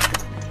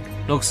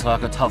 Looks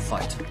like a tough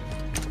fight.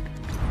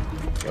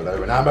 Well,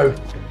 low in ammo,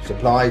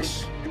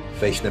 supplies.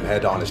 Facing them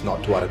head on is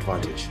not to our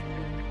advantage.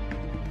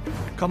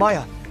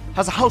 Kamaya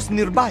has a house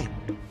nearby.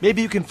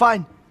 Maybe you can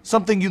find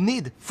something you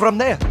need from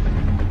there.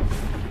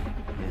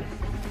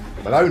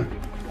 Malone,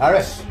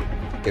 Harris,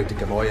 go to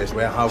Kamoya's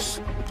warehouse.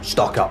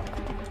 Stock up.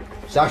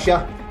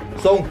 Sasha,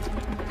 Song,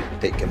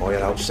 take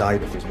Kamoya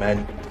outside with his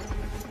men.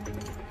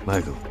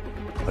 Michael,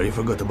 are you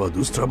forgot about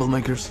those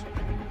troublemakers?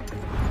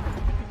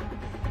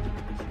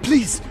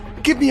 Please,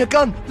 Give me a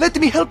gun. Let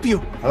me help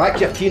you. I like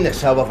your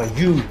keenness, however.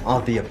 You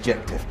are the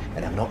objective,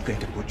 and I'm not going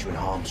to put you in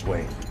harm's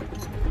way.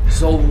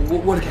 So,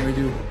 what can we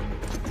do?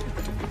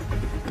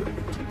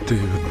 They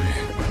would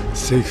be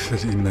safer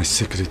in my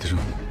secret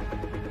room.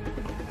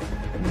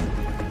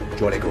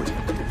 Jolly good.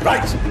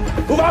 Right!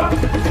 Move out!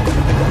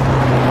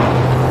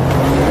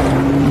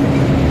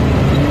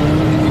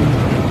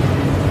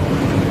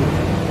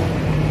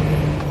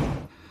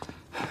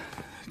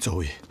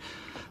 Zoe,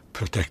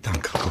 protect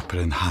Uncle Cooper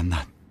and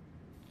Hannah.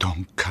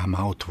 Don't come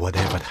out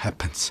whatever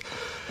happens.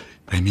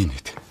 I mean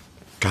it.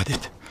 Got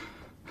it?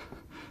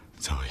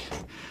 Zoe.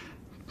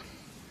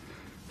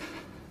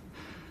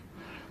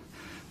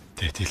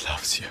 Daddy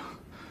loves you.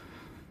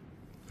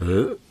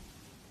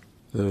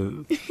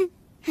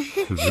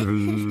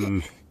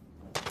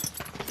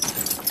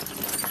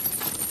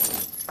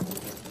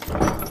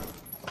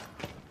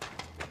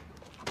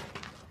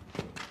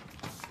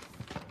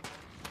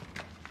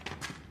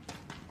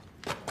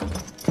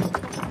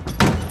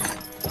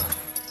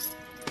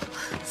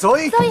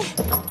 Zoe? Zoe,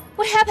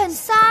 what happened?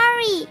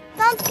 Sorry.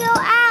 Don't go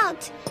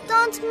out.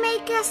 Don't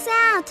make us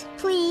out,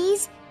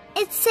 please.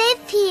 It's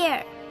safe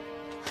here.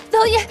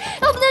 Zoe,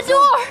 open the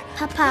door!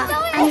 Papa,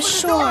 I'm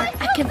sure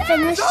I can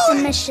finish the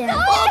mission.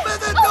 Open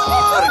the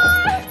door!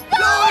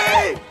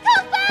 Zoe!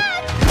 Come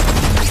back!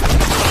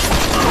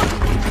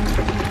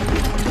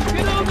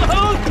 Get out of the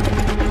house!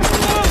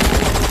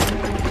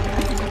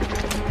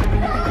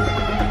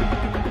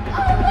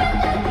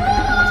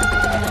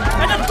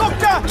 And the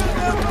doctor!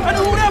 And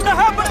whatever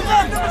happened to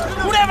them!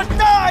 Whatever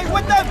died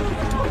with them!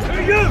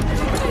 Hey, you!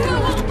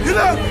 Get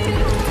out!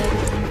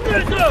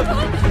 Get out!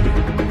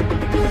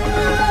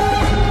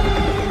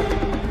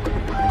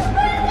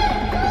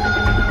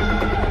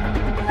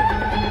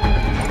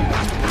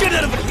 Get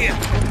out of here!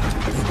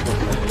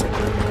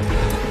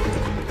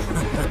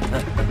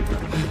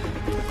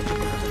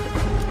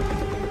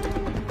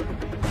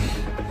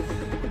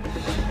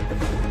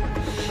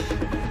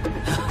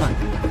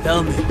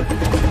 Tell me,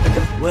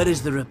 where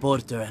is the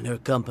reporter and her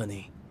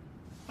company?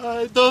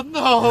 I don't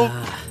know.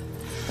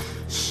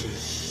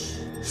 Shh.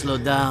 Slow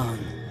down.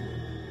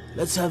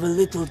 Let's have a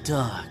little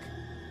talk.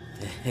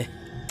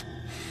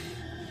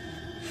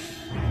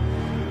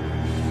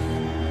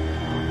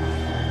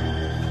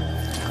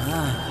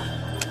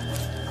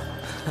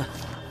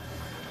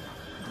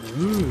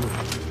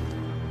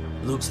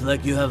 Looks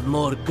like you have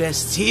more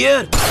guests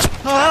here.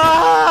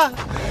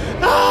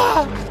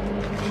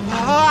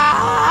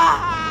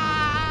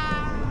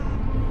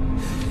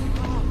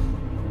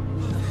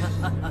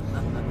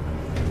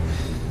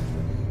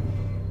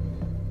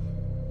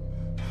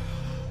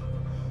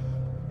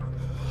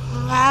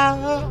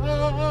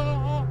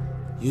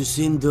 You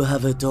seem to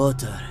have a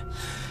daughter.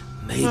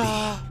 Maybe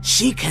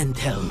she can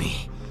tell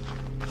me.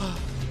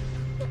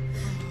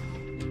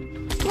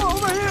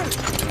 Over here!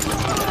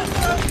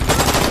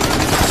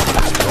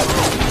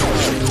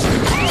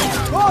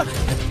 What?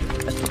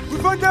 We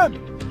found them!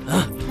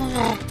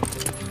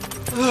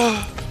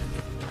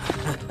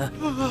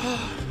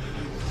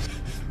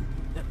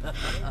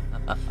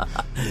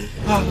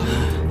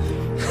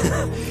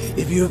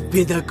 If you've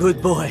been a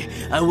good boy,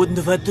 I wouldn't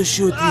have had to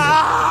shoot you. Look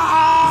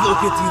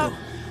at you.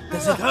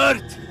 Does it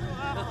hurt?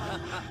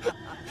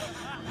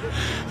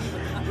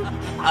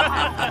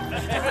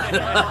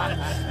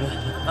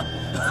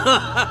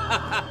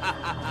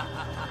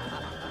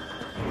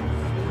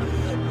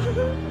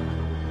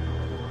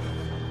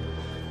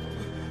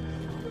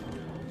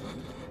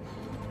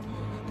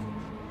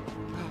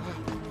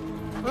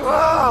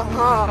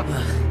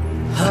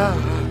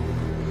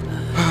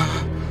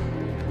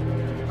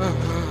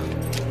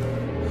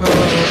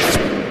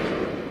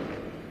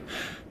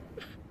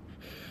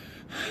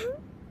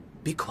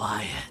 Be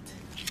quiet.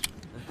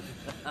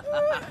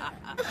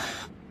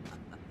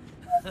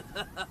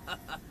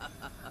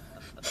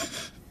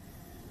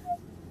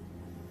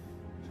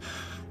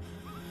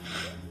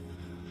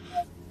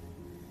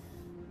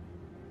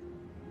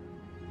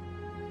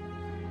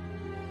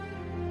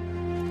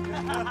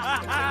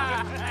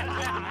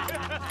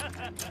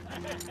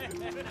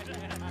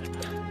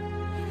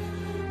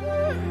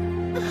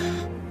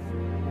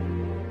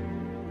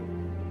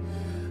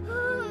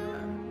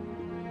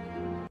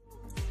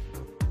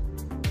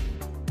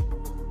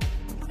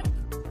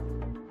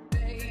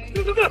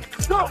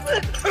 Go!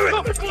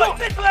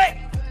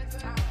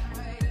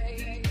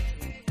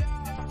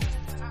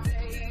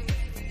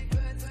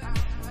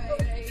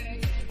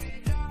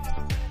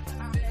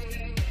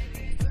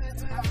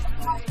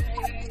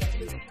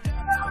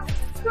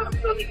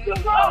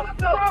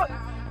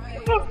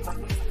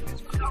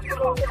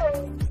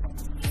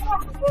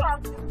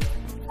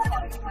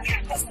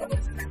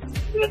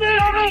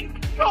 Hurry!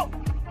 Go!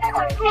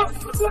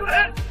 This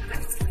way!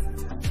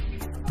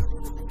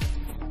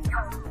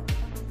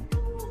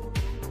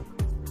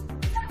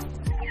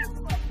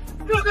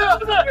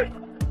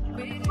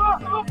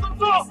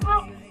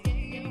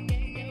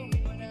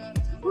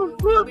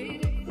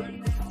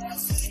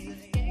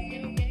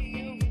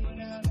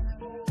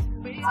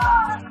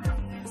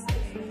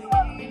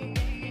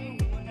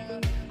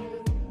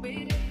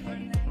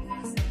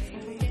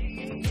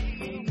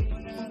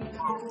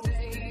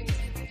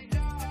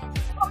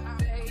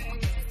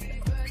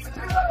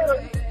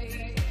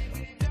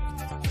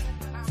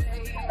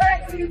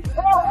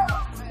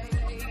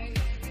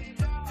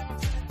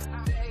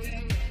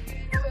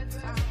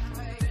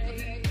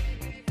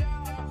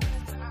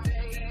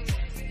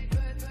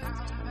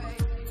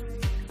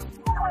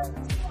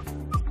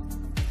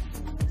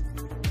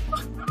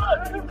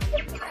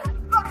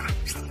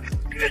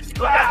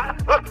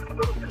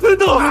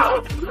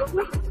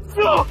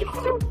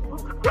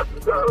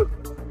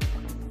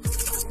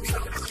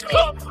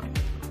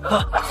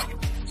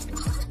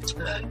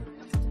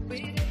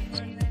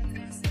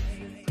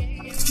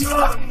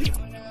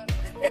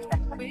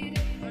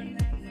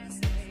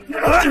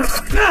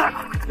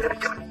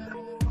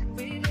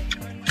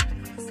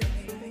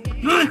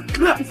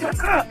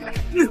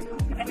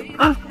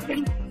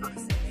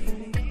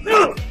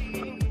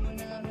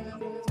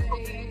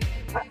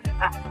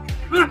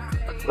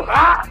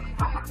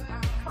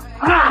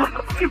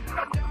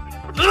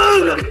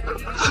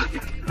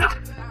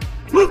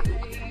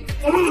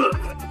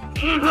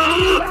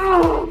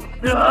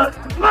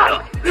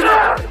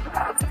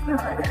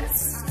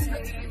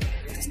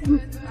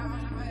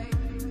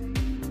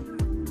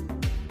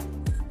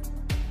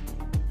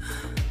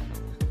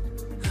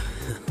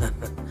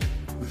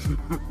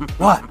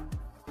 What?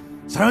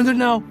 Surrender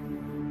now?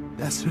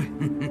 That's right.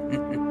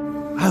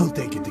 I'll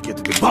take it to get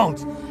to the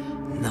bones.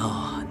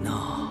 No,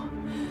 no.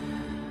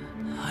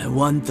 I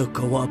want to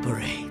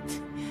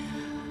cooperate.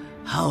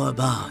 How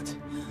about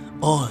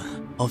all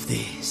of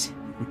these?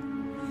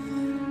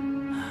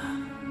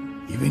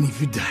 Even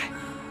if you die,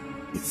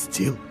 it's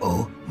still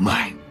all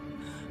mine.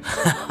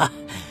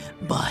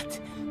 But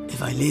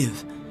if I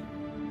live,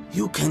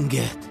 you can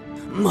get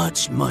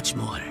much, much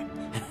more.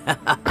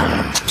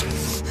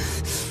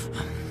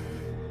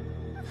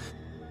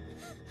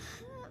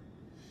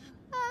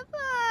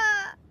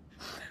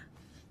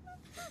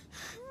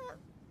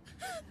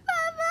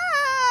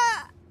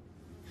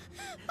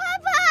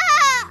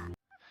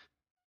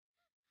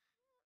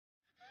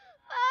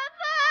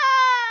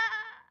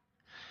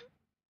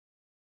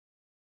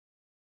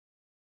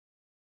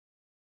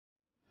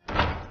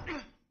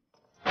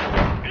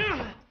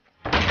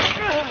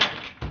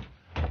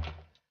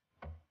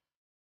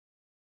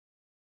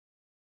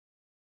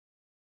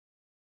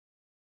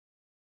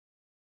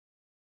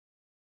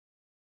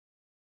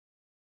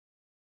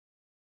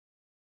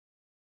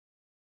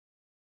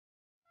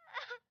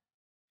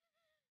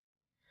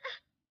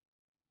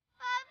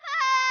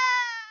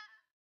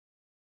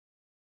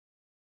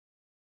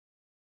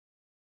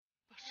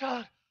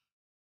 Bashar!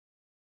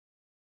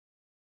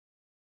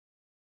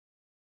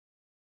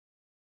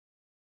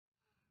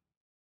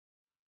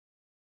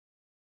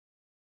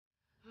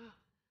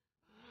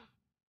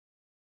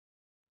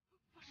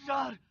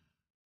 Bashar!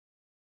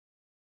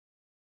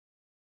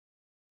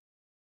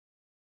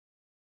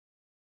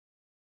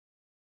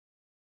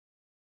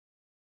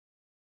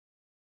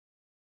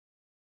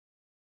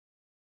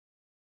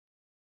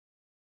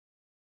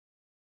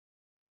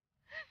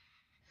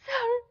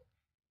 Sorry.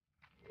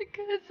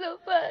 Because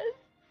of us.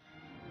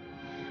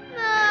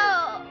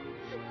 No!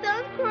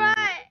 Don't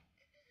cry!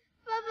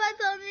 Papa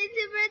told me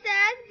to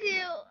protect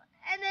you,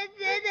 and I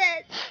did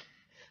it.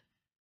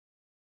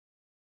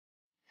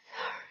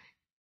 Sorry.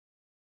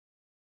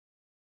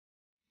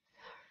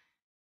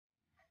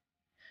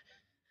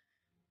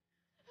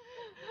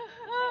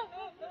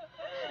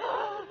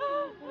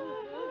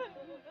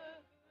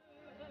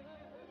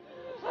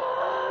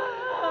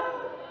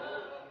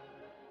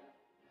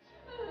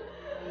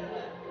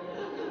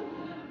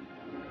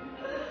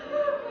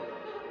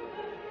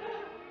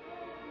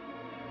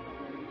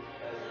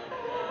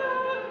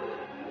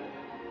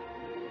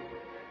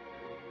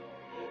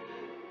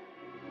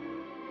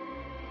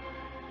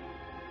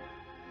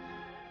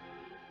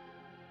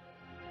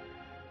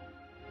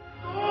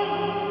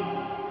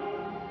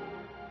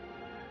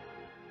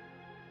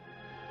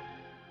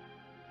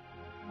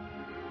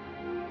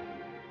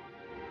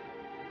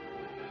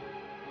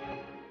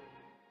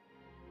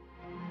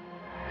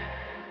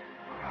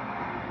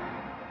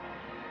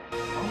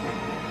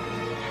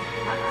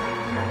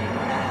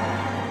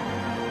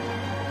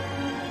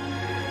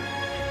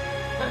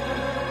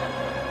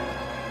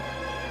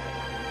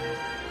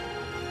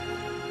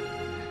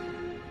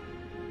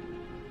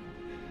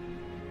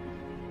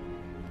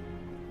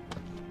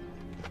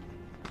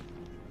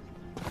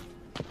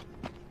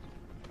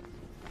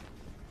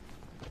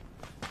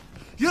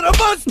 You're a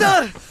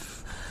monster!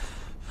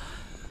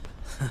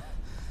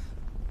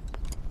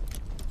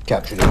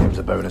 Capturing him's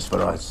a bonus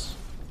for us.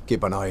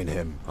 Keep an eye on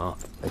him.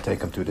 I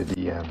take him to the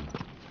DM.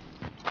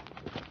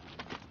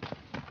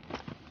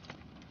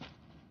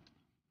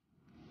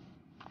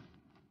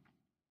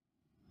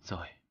 Zoe,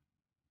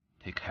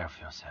 take care of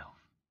yourself.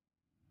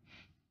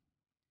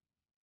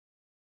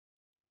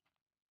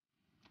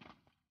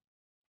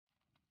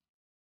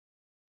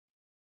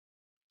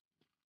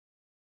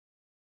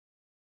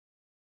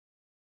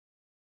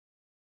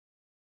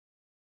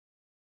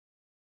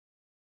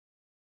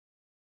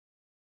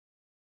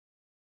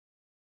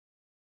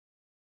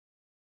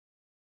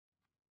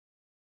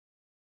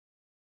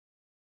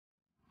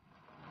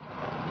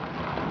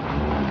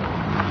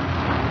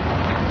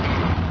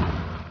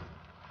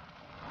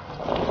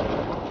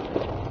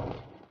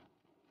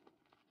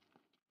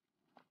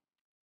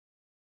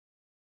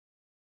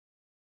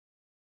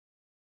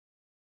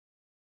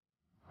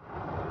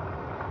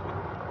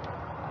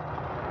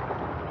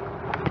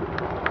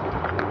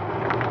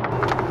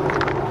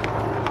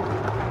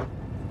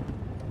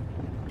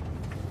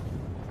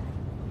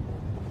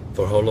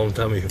 how long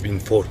time we have been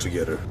fought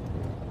together?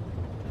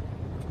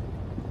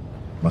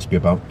 Must be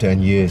about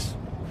 10 years.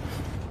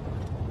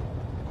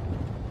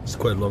 It's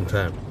quite a long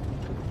time.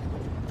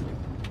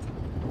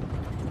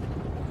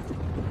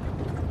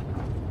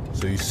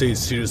 So you say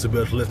it's serious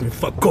about letting me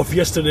fuck off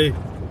yesterday?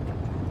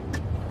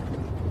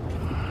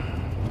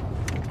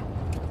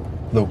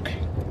 Look,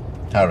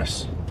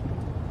 Harris,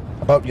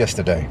 about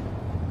yesterday,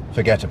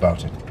 forget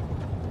about it.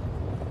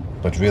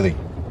 But really,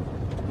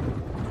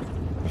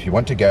 if you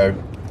want to go,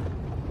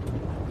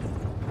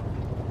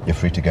 you're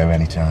free to go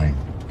anytime.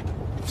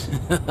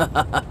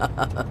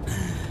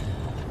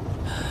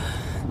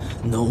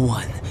 No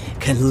one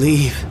can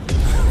leave.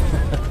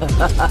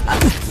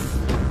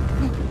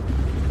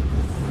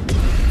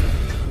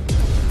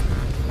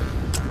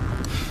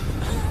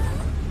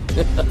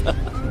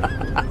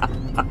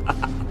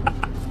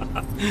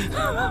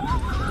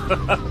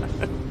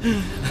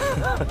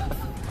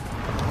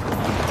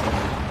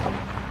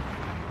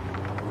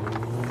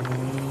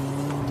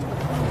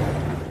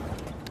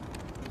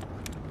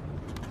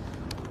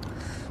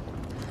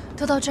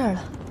都到这儿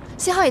了，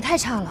信号也太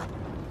差了。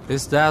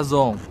It's that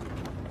zone.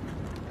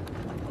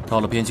 到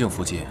了边境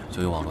附近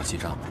就有网络基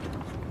站了。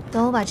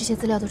等我把这些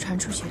资料都传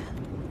出去，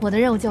我的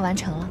任务就完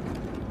成了。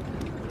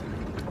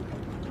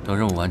等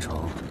任务完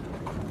成，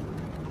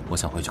我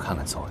想回去看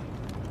看Zoe。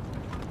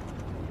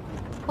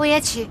我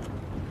也去。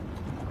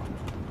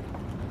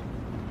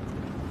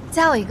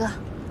加我一个。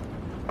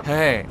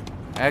Hey,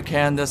 I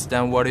can't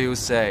understand what you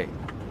say.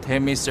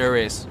 Take me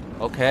serious,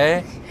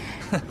 okay?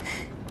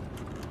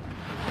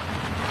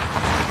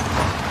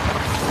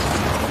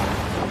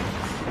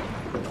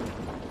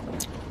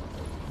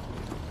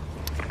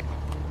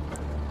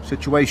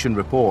 Situation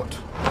report.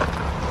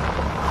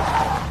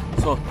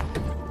 So,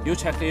 you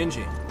check the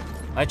engine.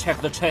 I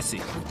check the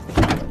chassis.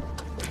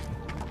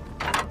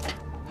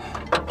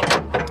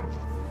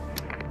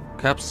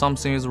 Cap,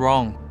 something is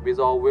wrong with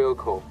our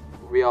vehicle.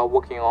 We are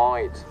working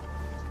on it.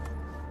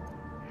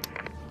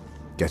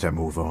 Get a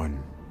move on.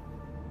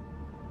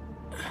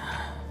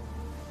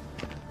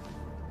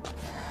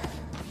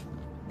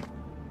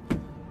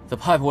 The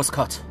pipe was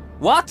cut.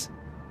 What?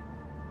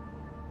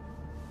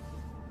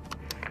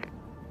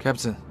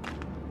 Captain,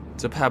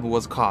 the pipe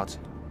was cut.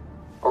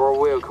 Our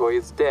vehicle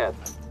is dead.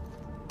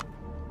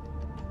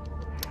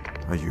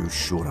 Are you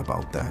sure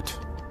about that?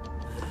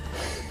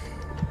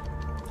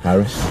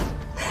 Harris,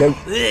 go.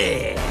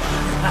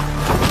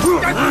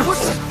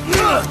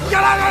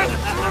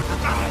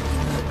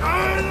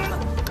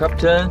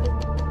 Captain.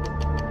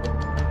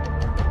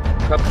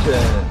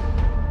 Captain.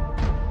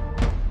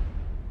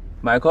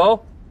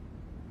 Michael?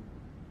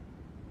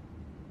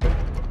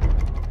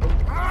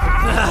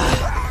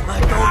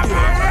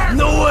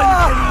 No one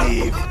can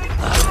leave!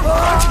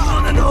 You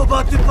wanna know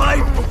about the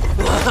pipe?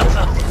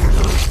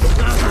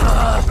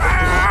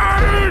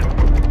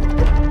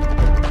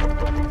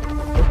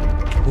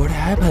 What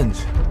happened?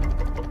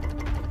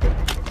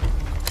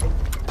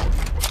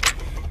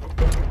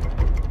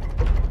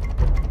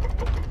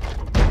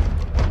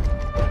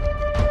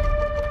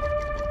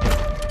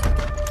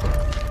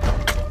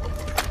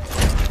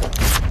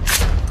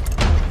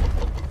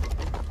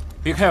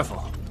 Be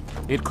careful.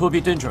 It could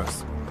be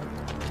dangerous.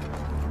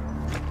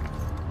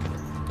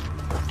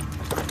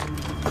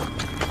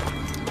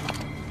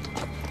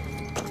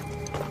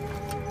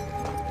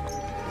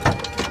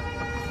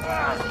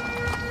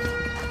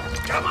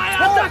 Come on,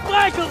 attack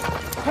Michael!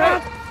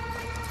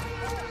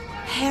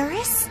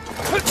 Harris?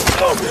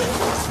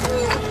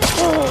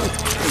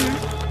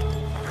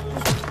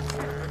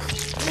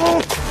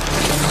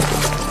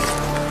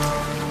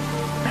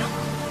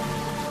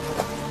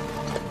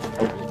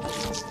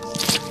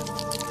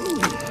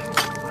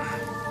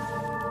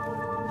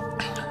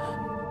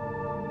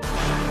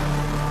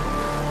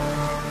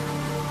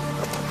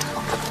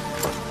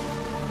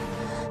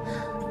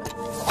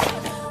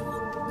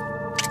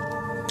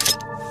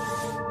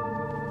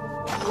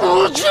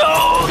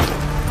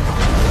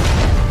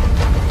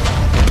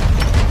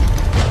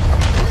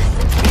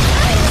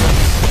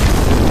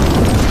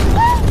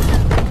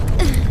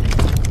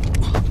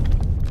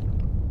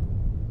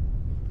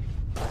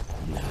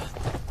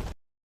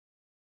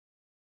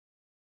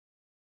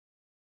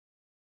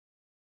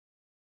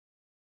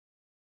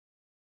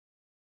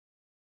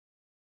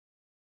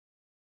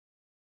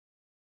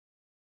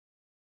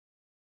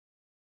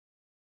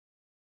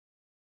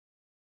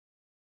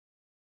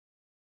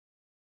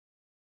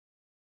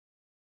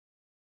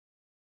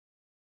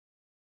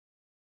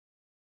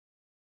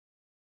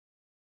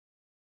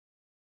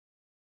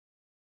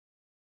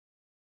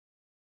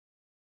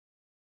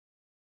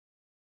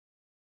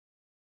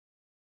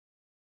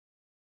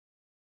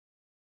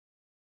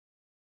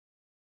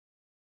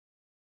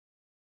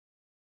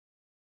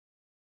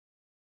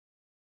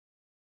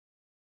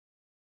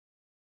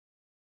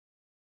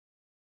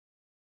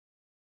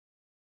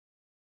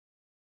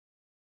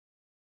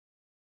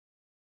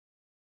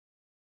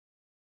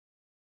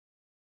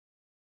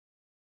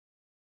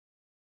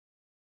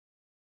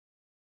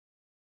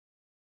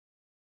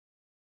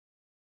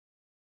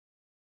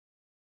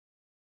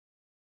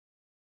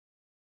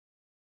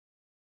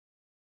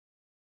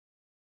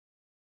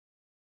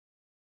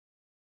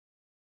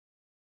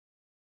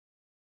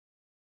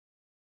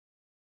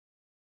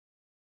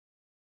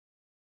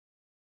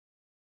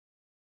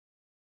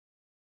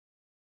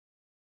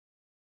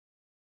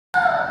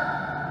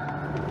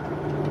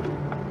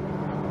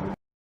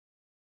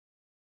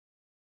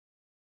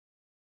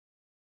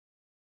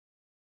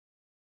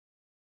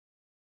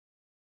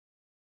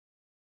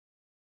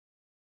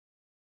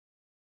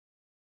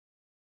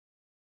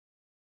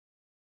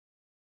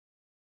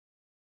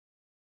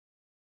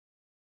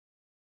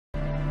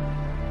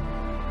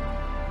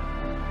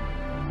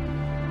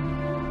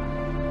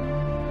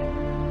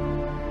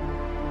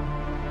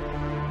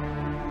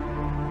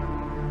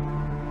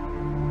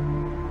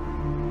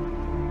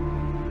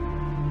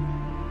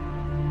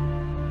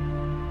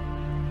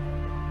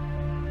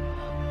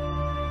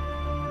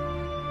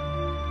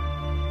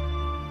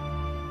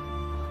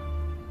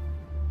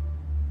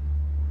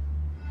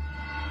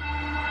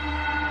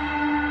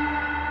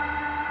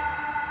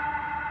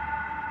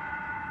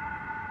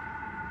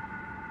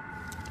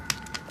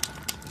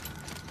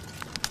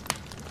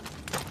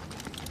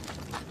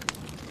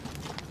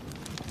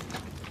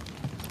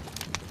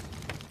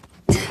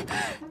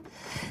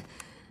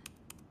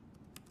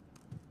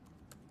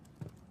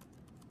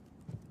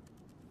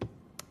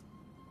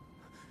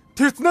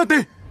 There's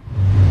nothing.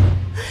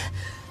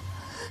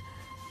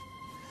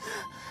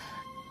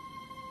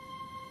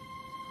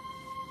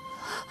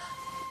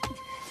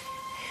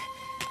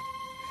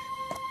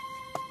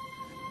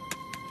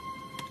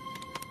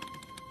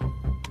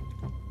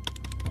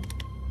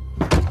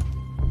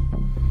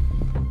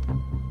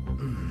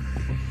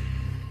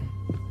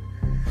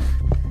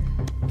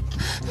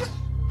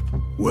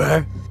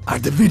 Where are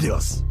the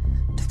videos?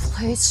 The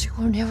place you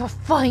will never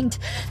find.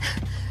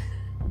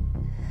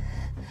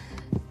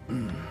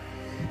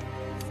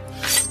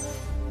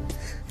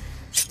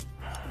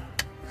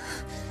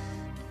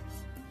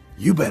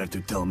 You better to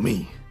tell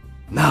me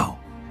now,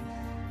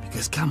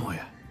 because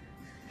Kamoya,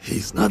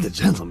 he's not a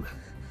gentleman.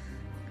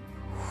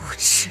 无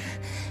耻！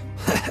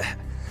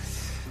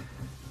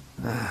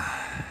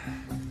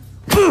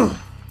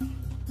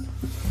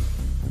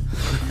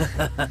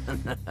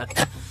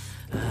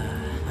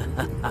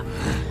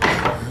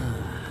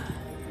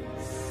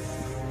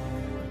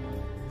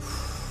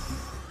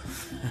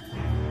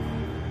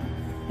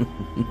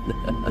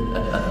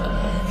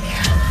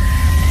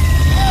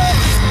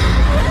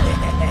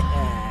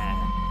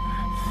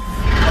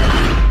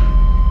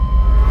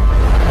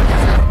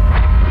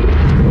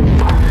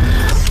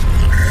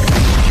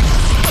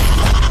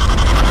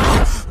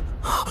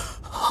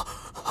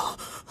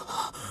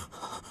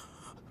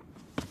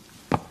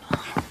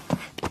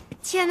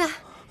天哪，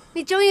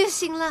你终于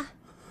醒了！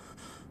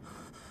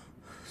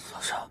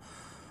嫂嫂，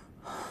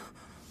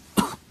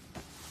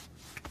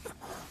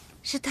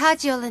是他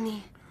救了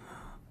你。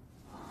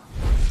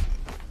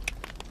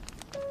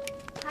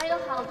还有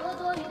好多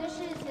多余的事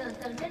情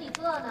等着你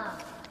做呢。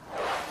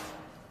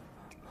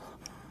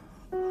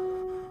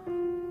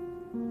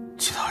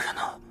其他人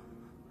呢？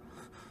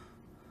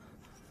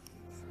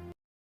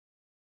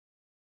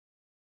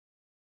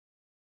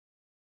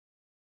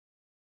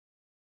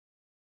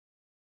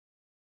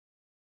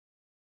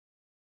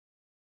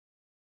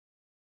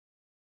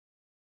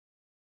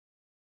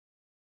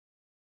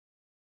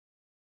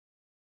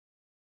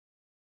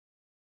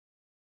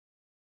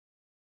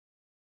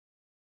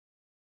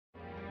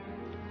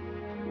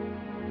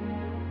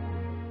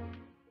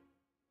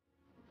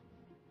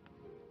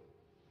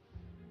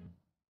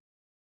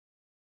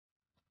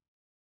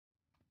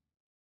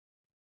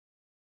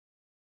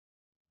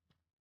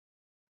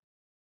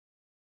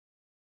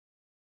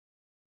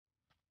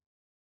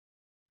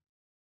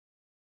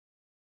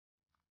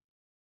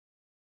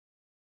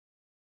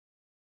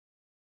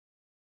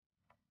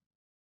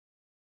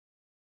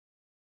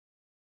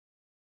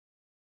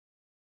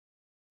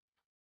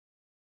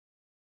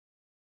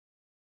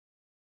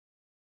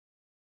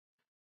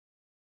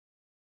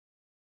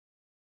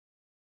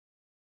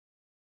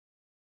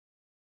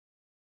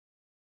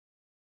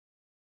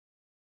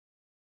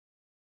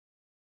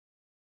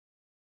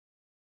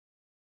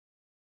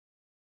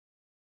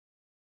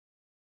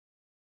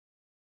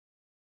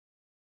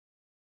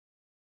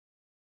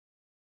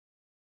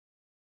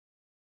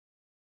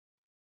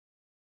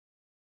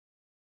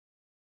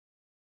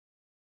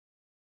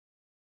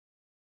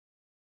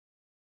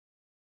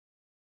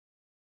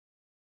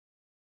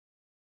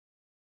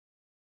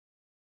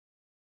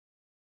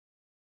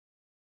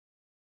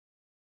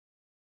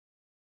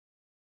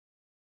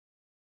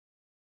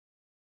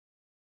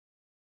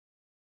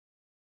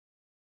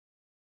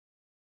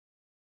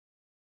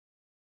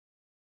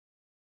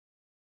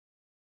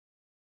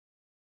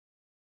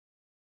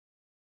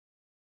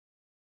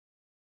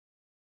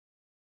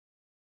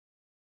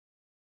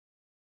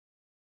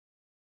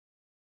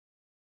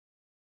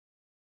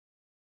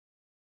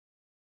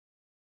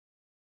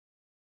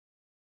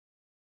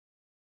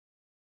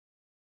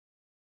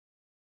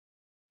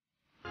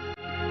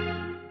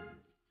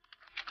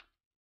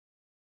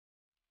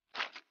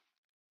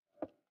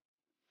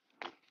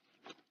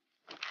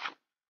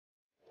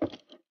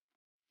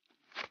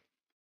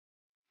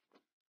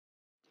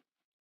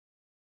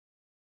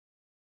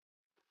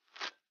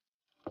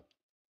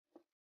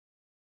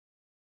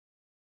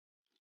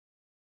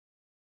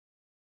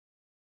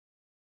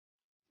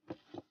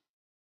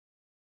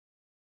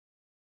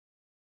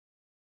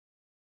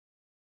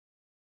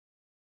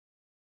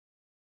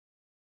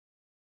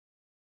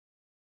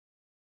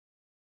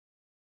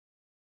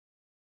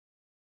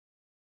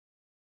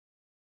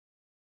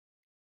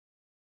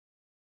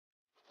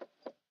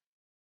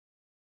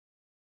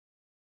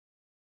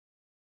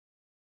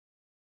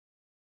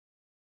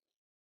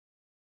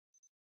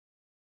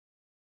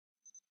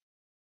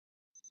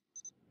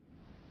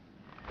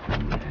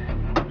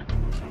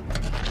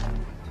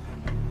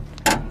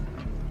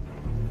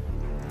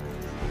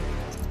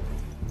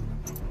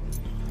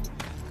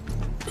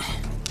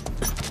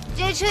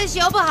这车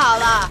修不好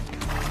了。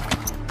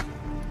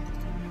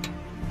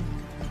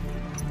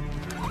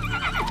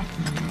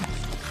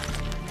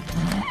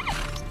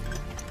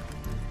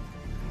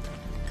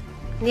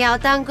你要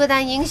当孤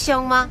单英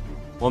雄吗？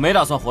我没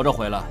打算活着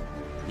回来，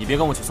你别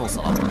跟我去送死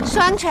了。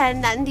双船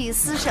难敌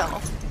四手。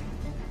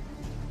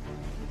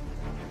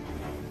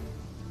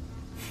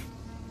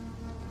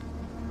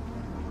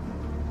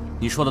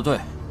你说的对，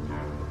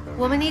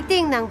我们一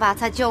定能把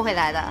他救回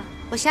来的，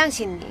我相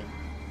信你。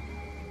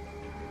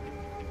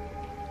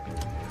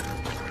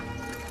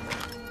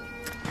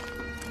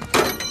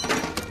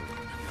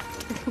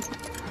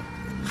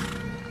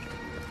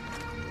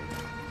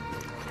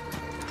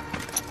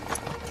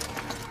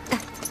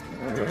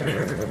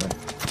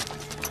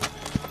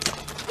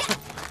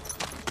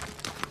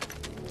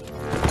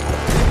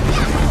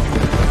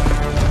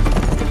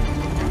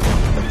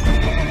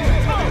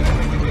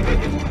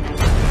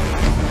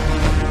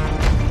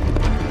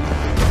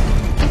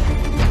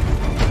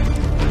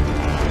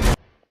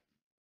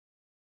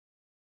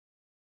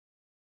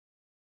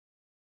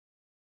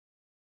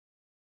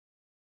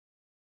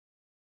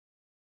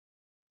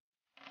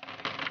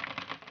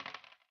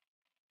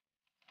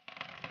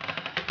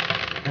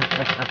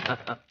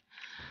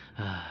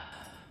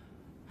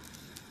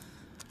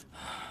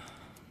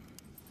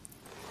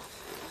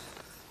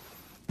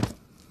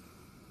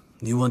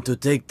You want to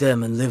take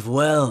them and live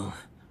well,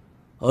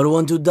 or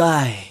want to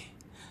die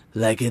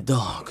like a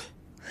dog?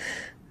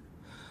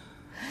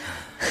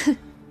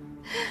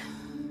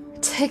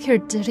 Take your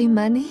dirty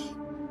money?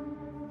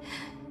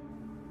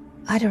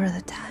 I'd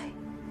rather die.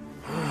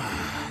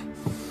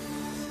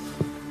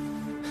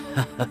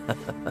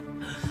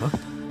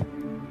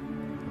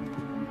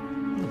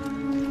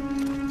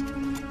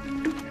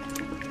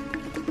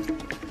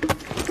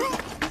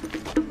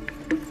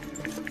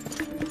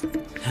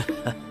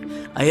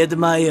 I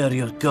admire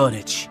your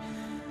courage,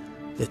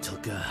 little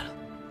girl.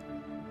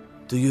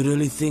 Do you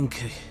really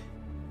think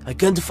I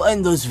can't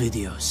find those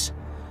videos?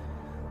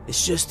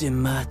 It's just a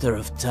matter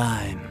of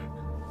time.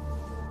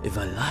 If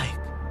I like,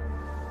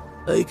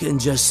 I can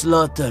just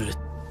slaughter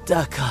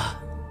Taka.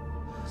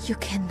 You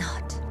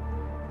cannot.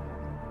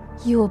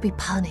 You will be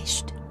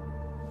punished.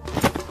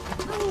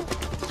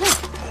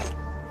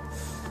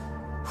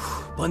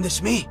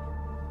 Punish me?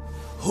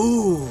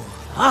 Who?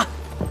 Huh?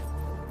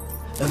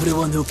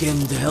 Everyone who came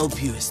to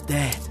help you is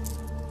dead.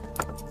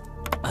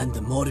 And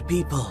more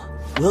people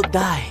will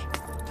die.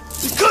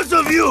 Because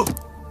of you!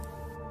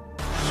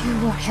 You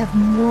will have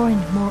more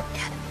and more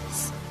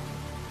enemies.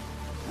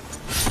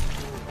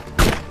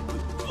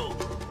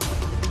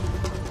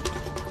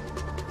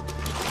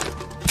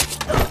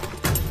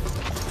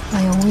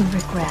 My only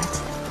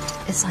regret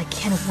is I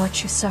can't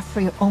watch you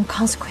suffer your own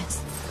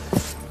consequence.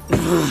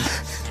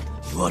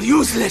 You are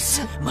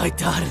useless, my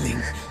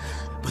darling.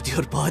 But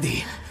your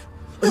body,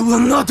 I will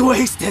not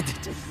waste it.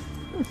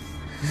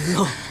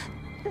 No.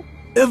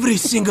 Every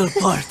single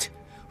part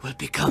will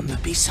become a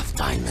piece of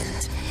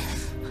diamond.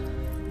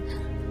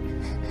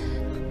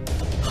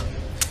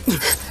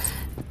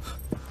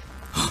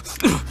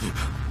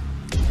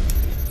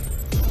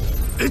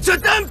 It's a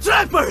damn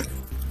trapper!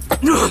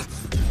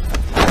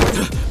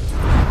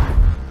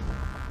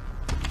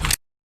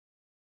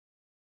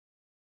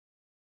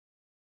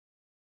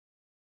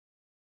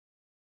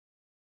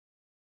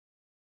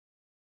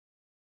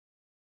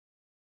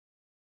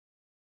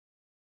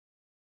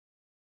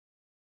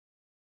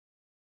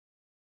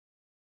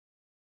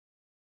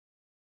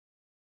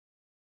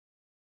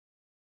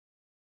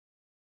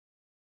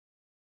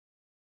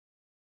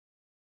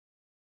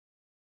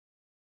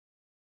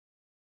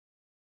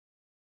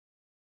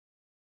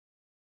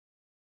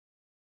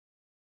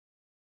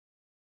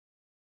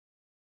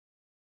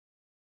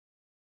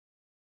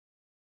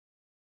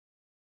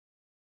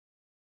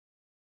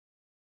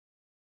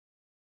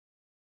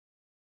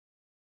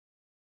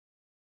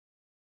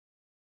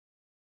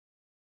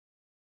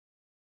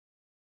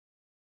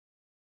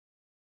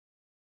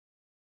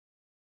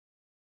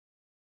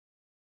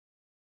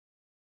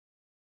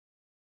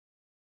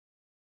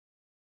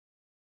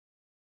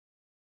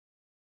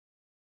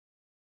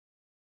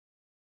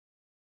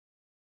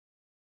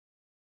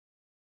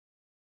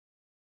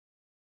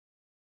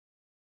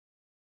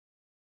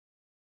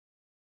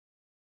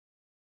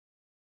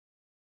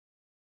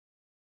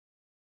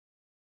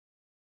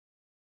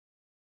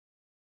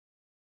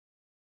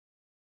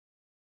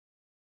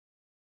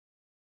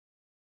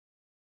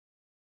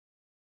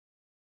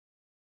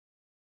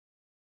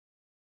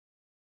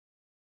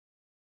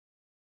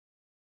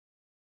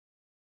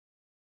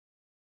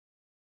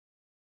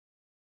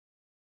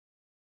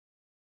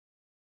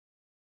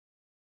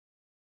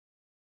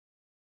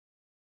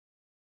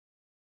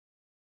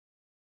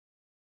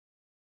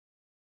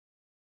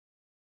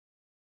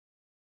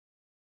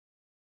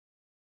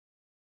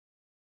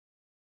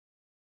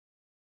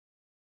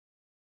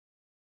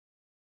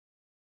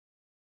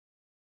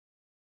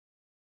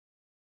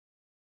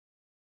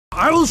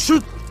 I will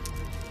shoot!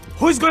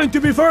 Who's going to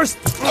be first?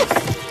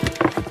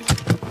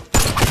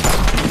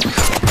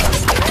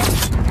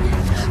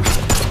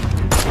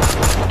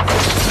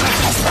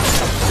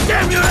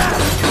 Damn your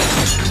ass!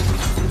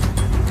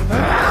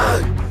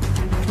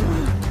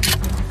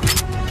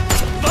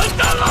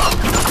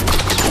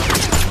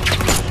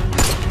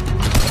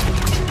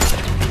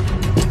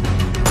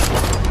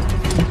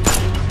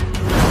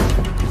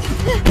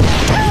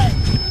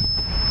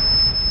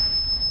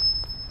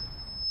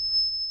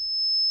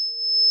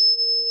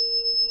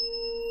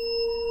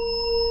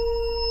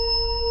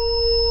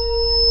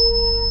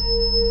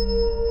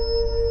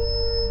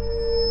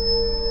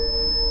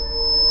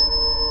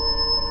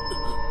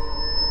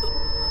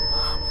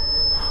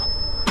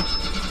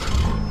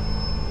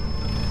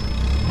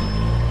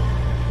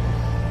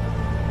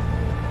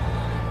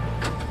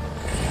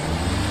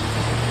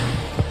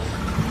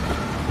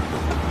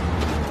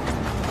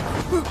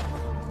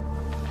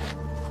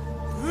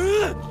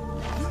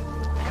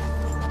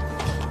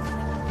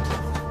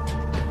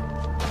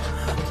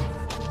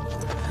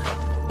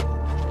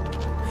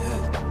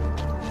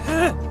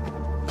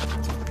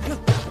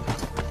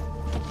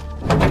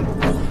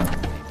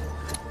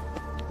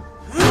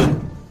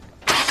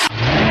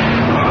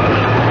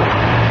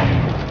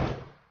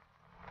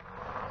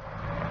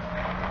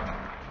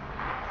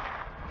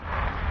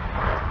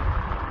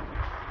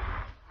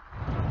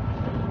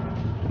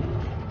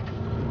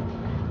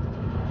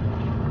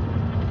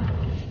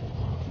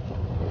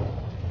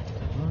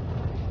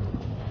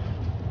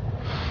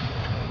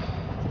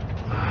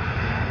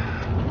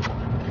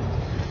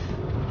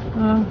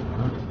 Son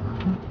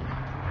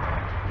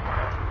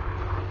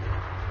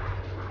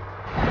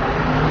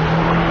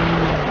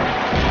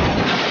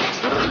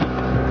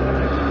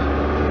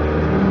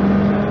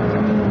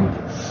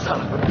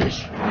of a bitch!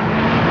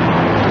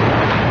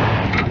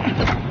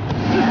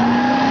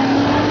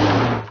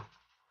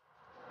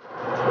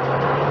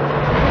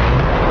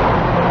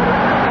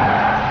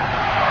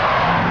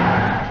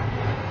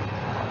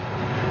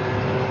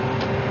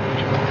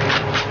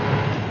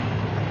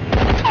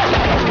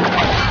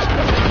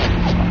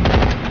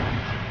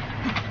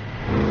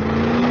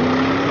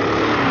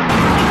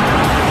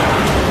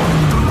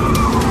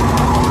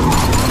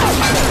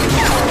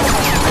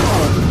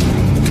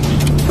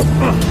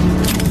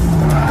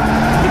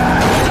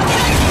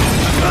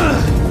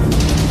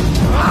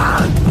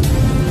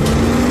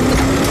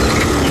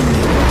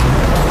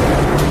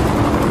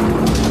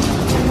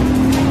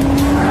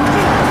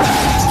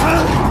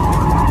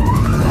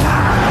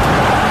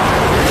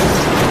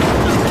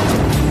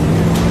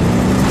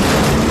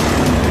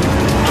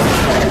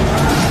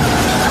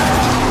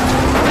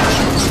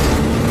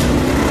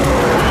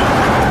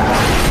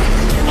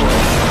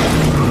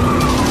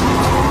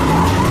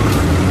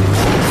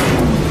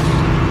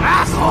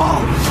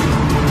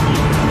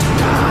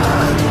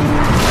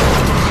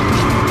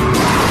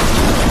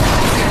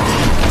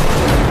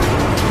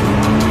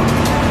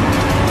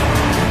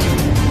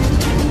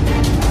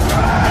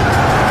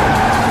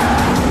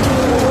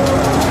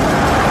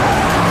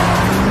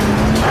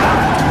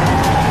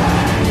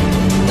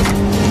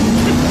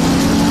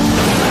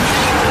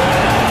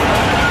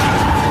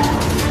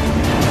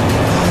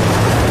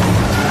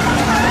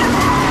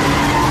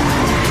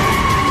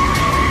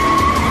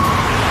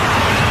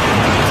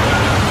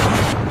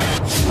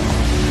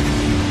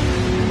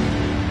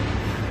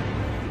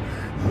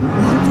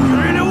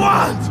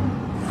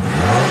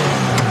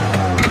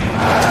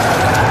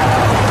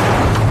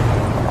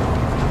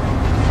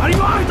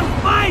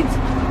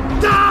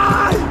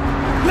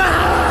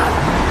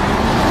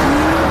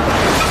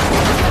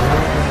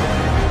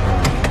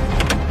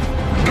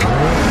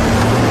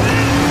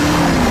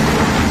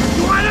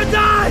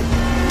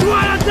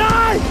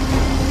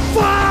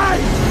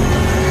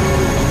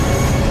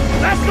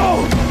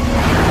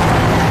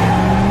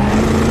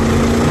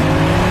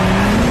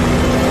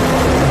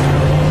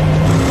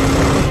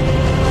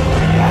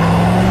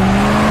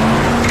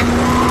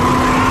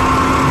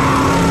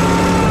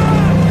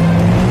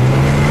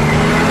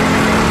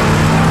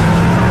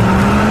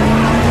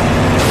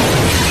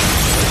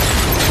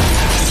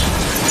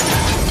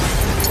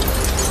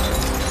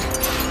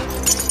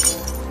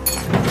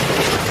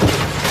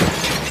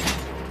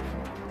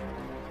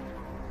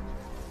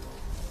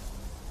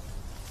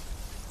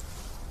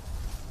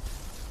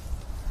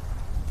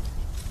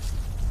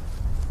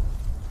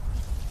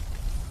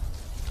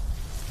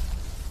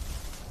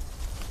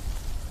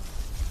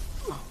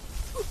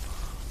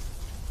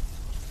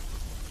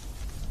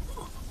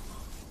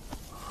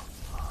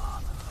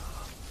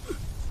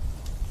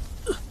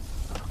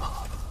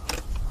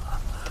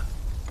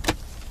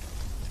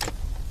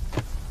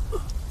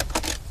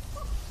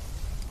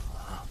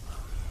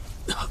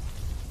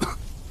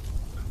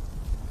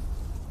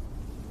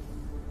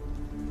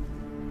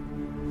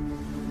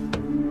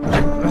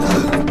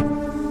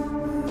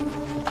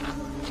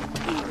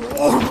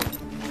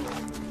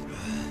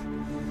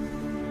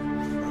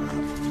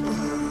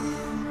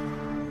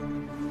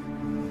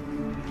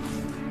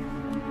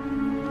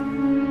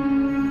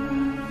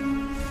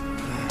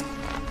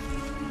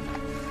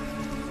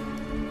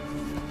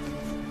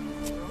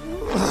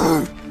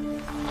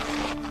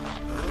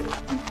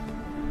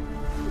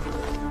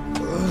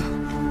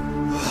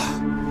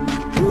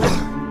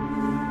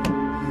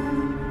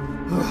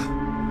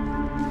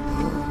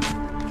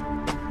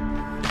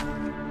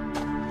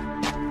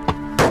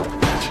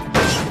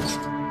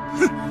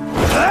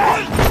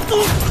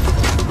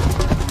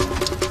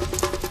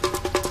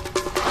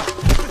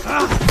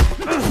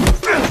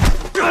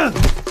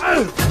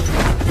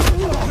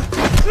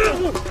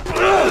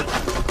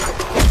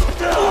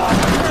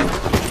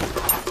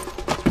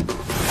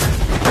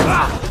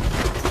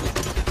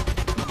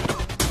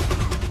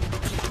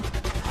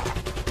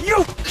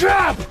 You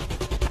crap!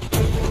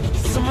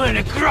 So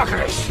many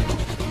crackers!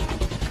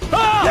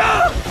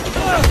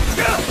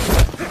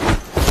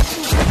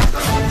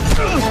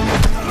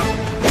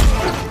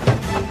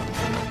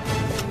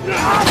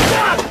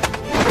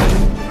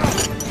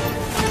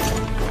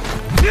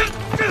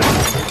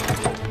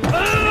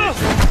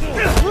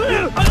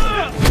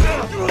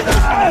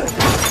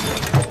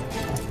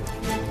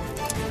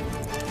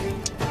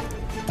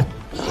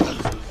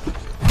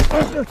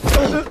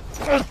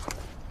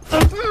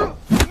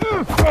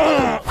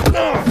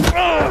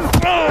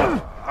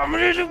 I'm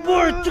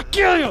ready to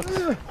kill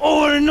you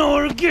over and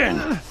over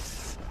again.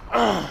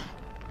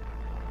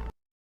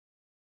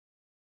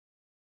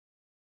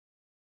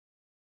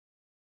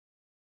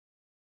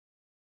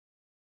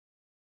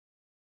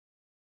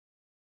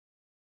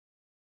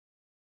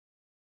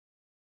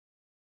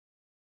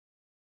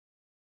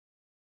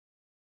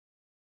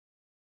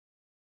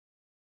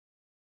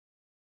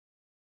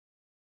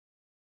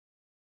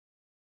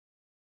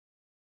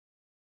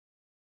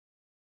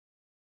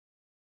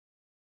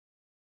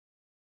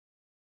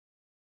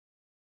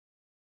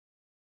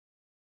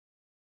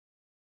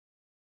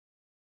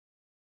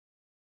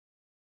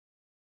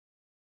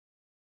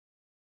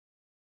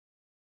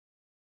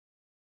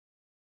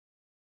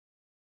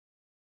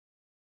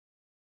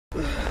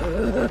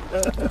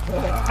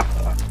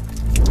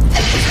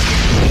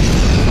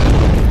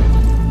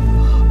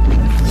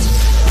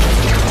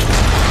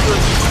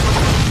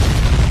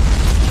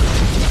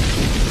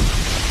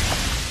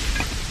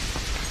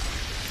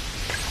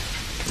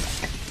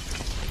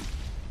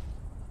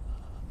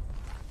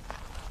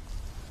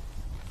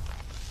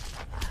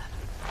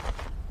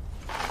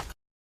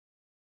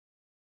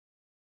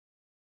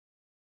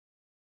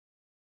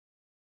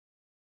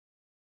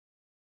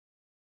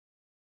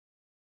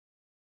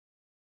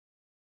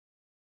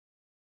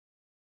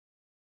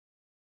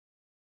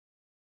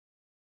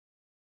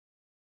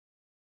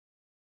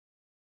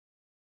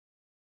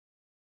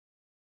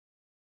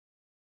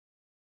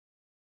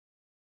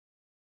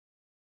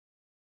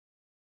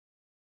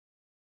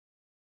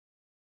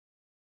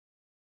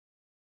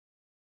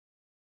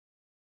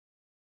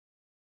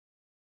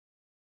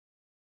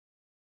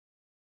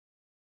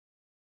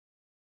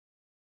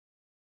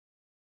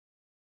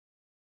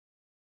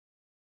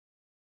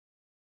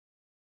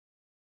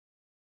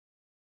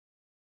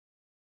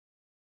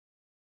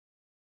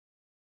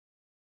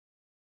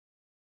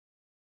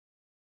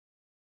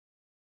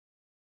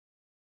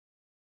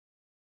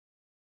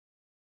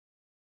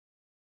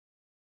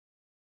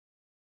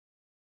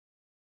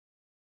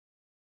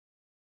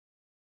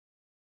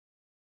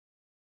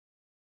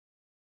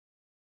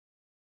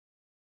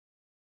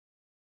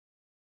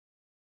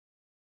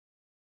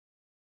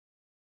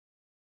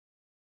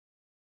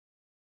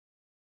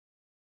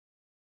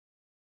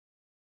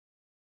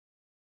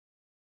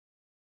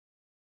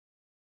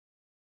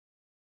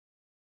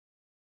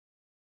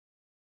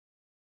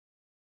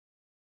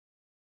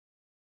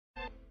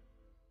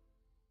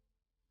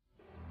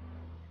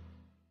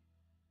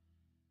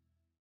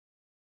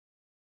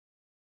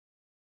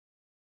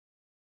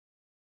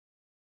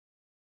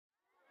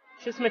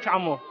 شو اسمك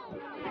عمو؟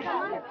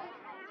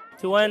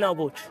 انت وين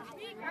ابوك؟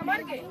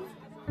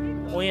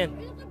 وين؟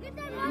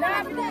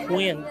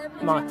 وين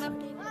مات؟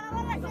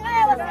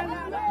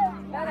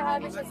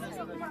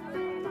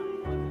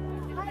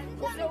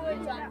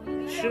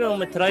 شنو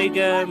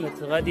متريقة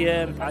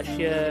متغدية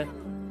متعشية؟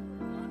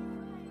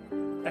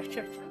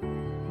 احكي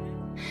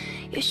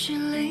也许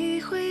泪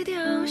会掉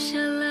下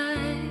来，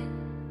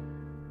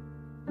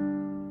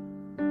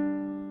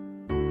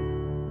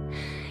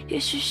也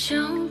许笑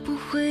不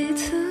会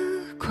自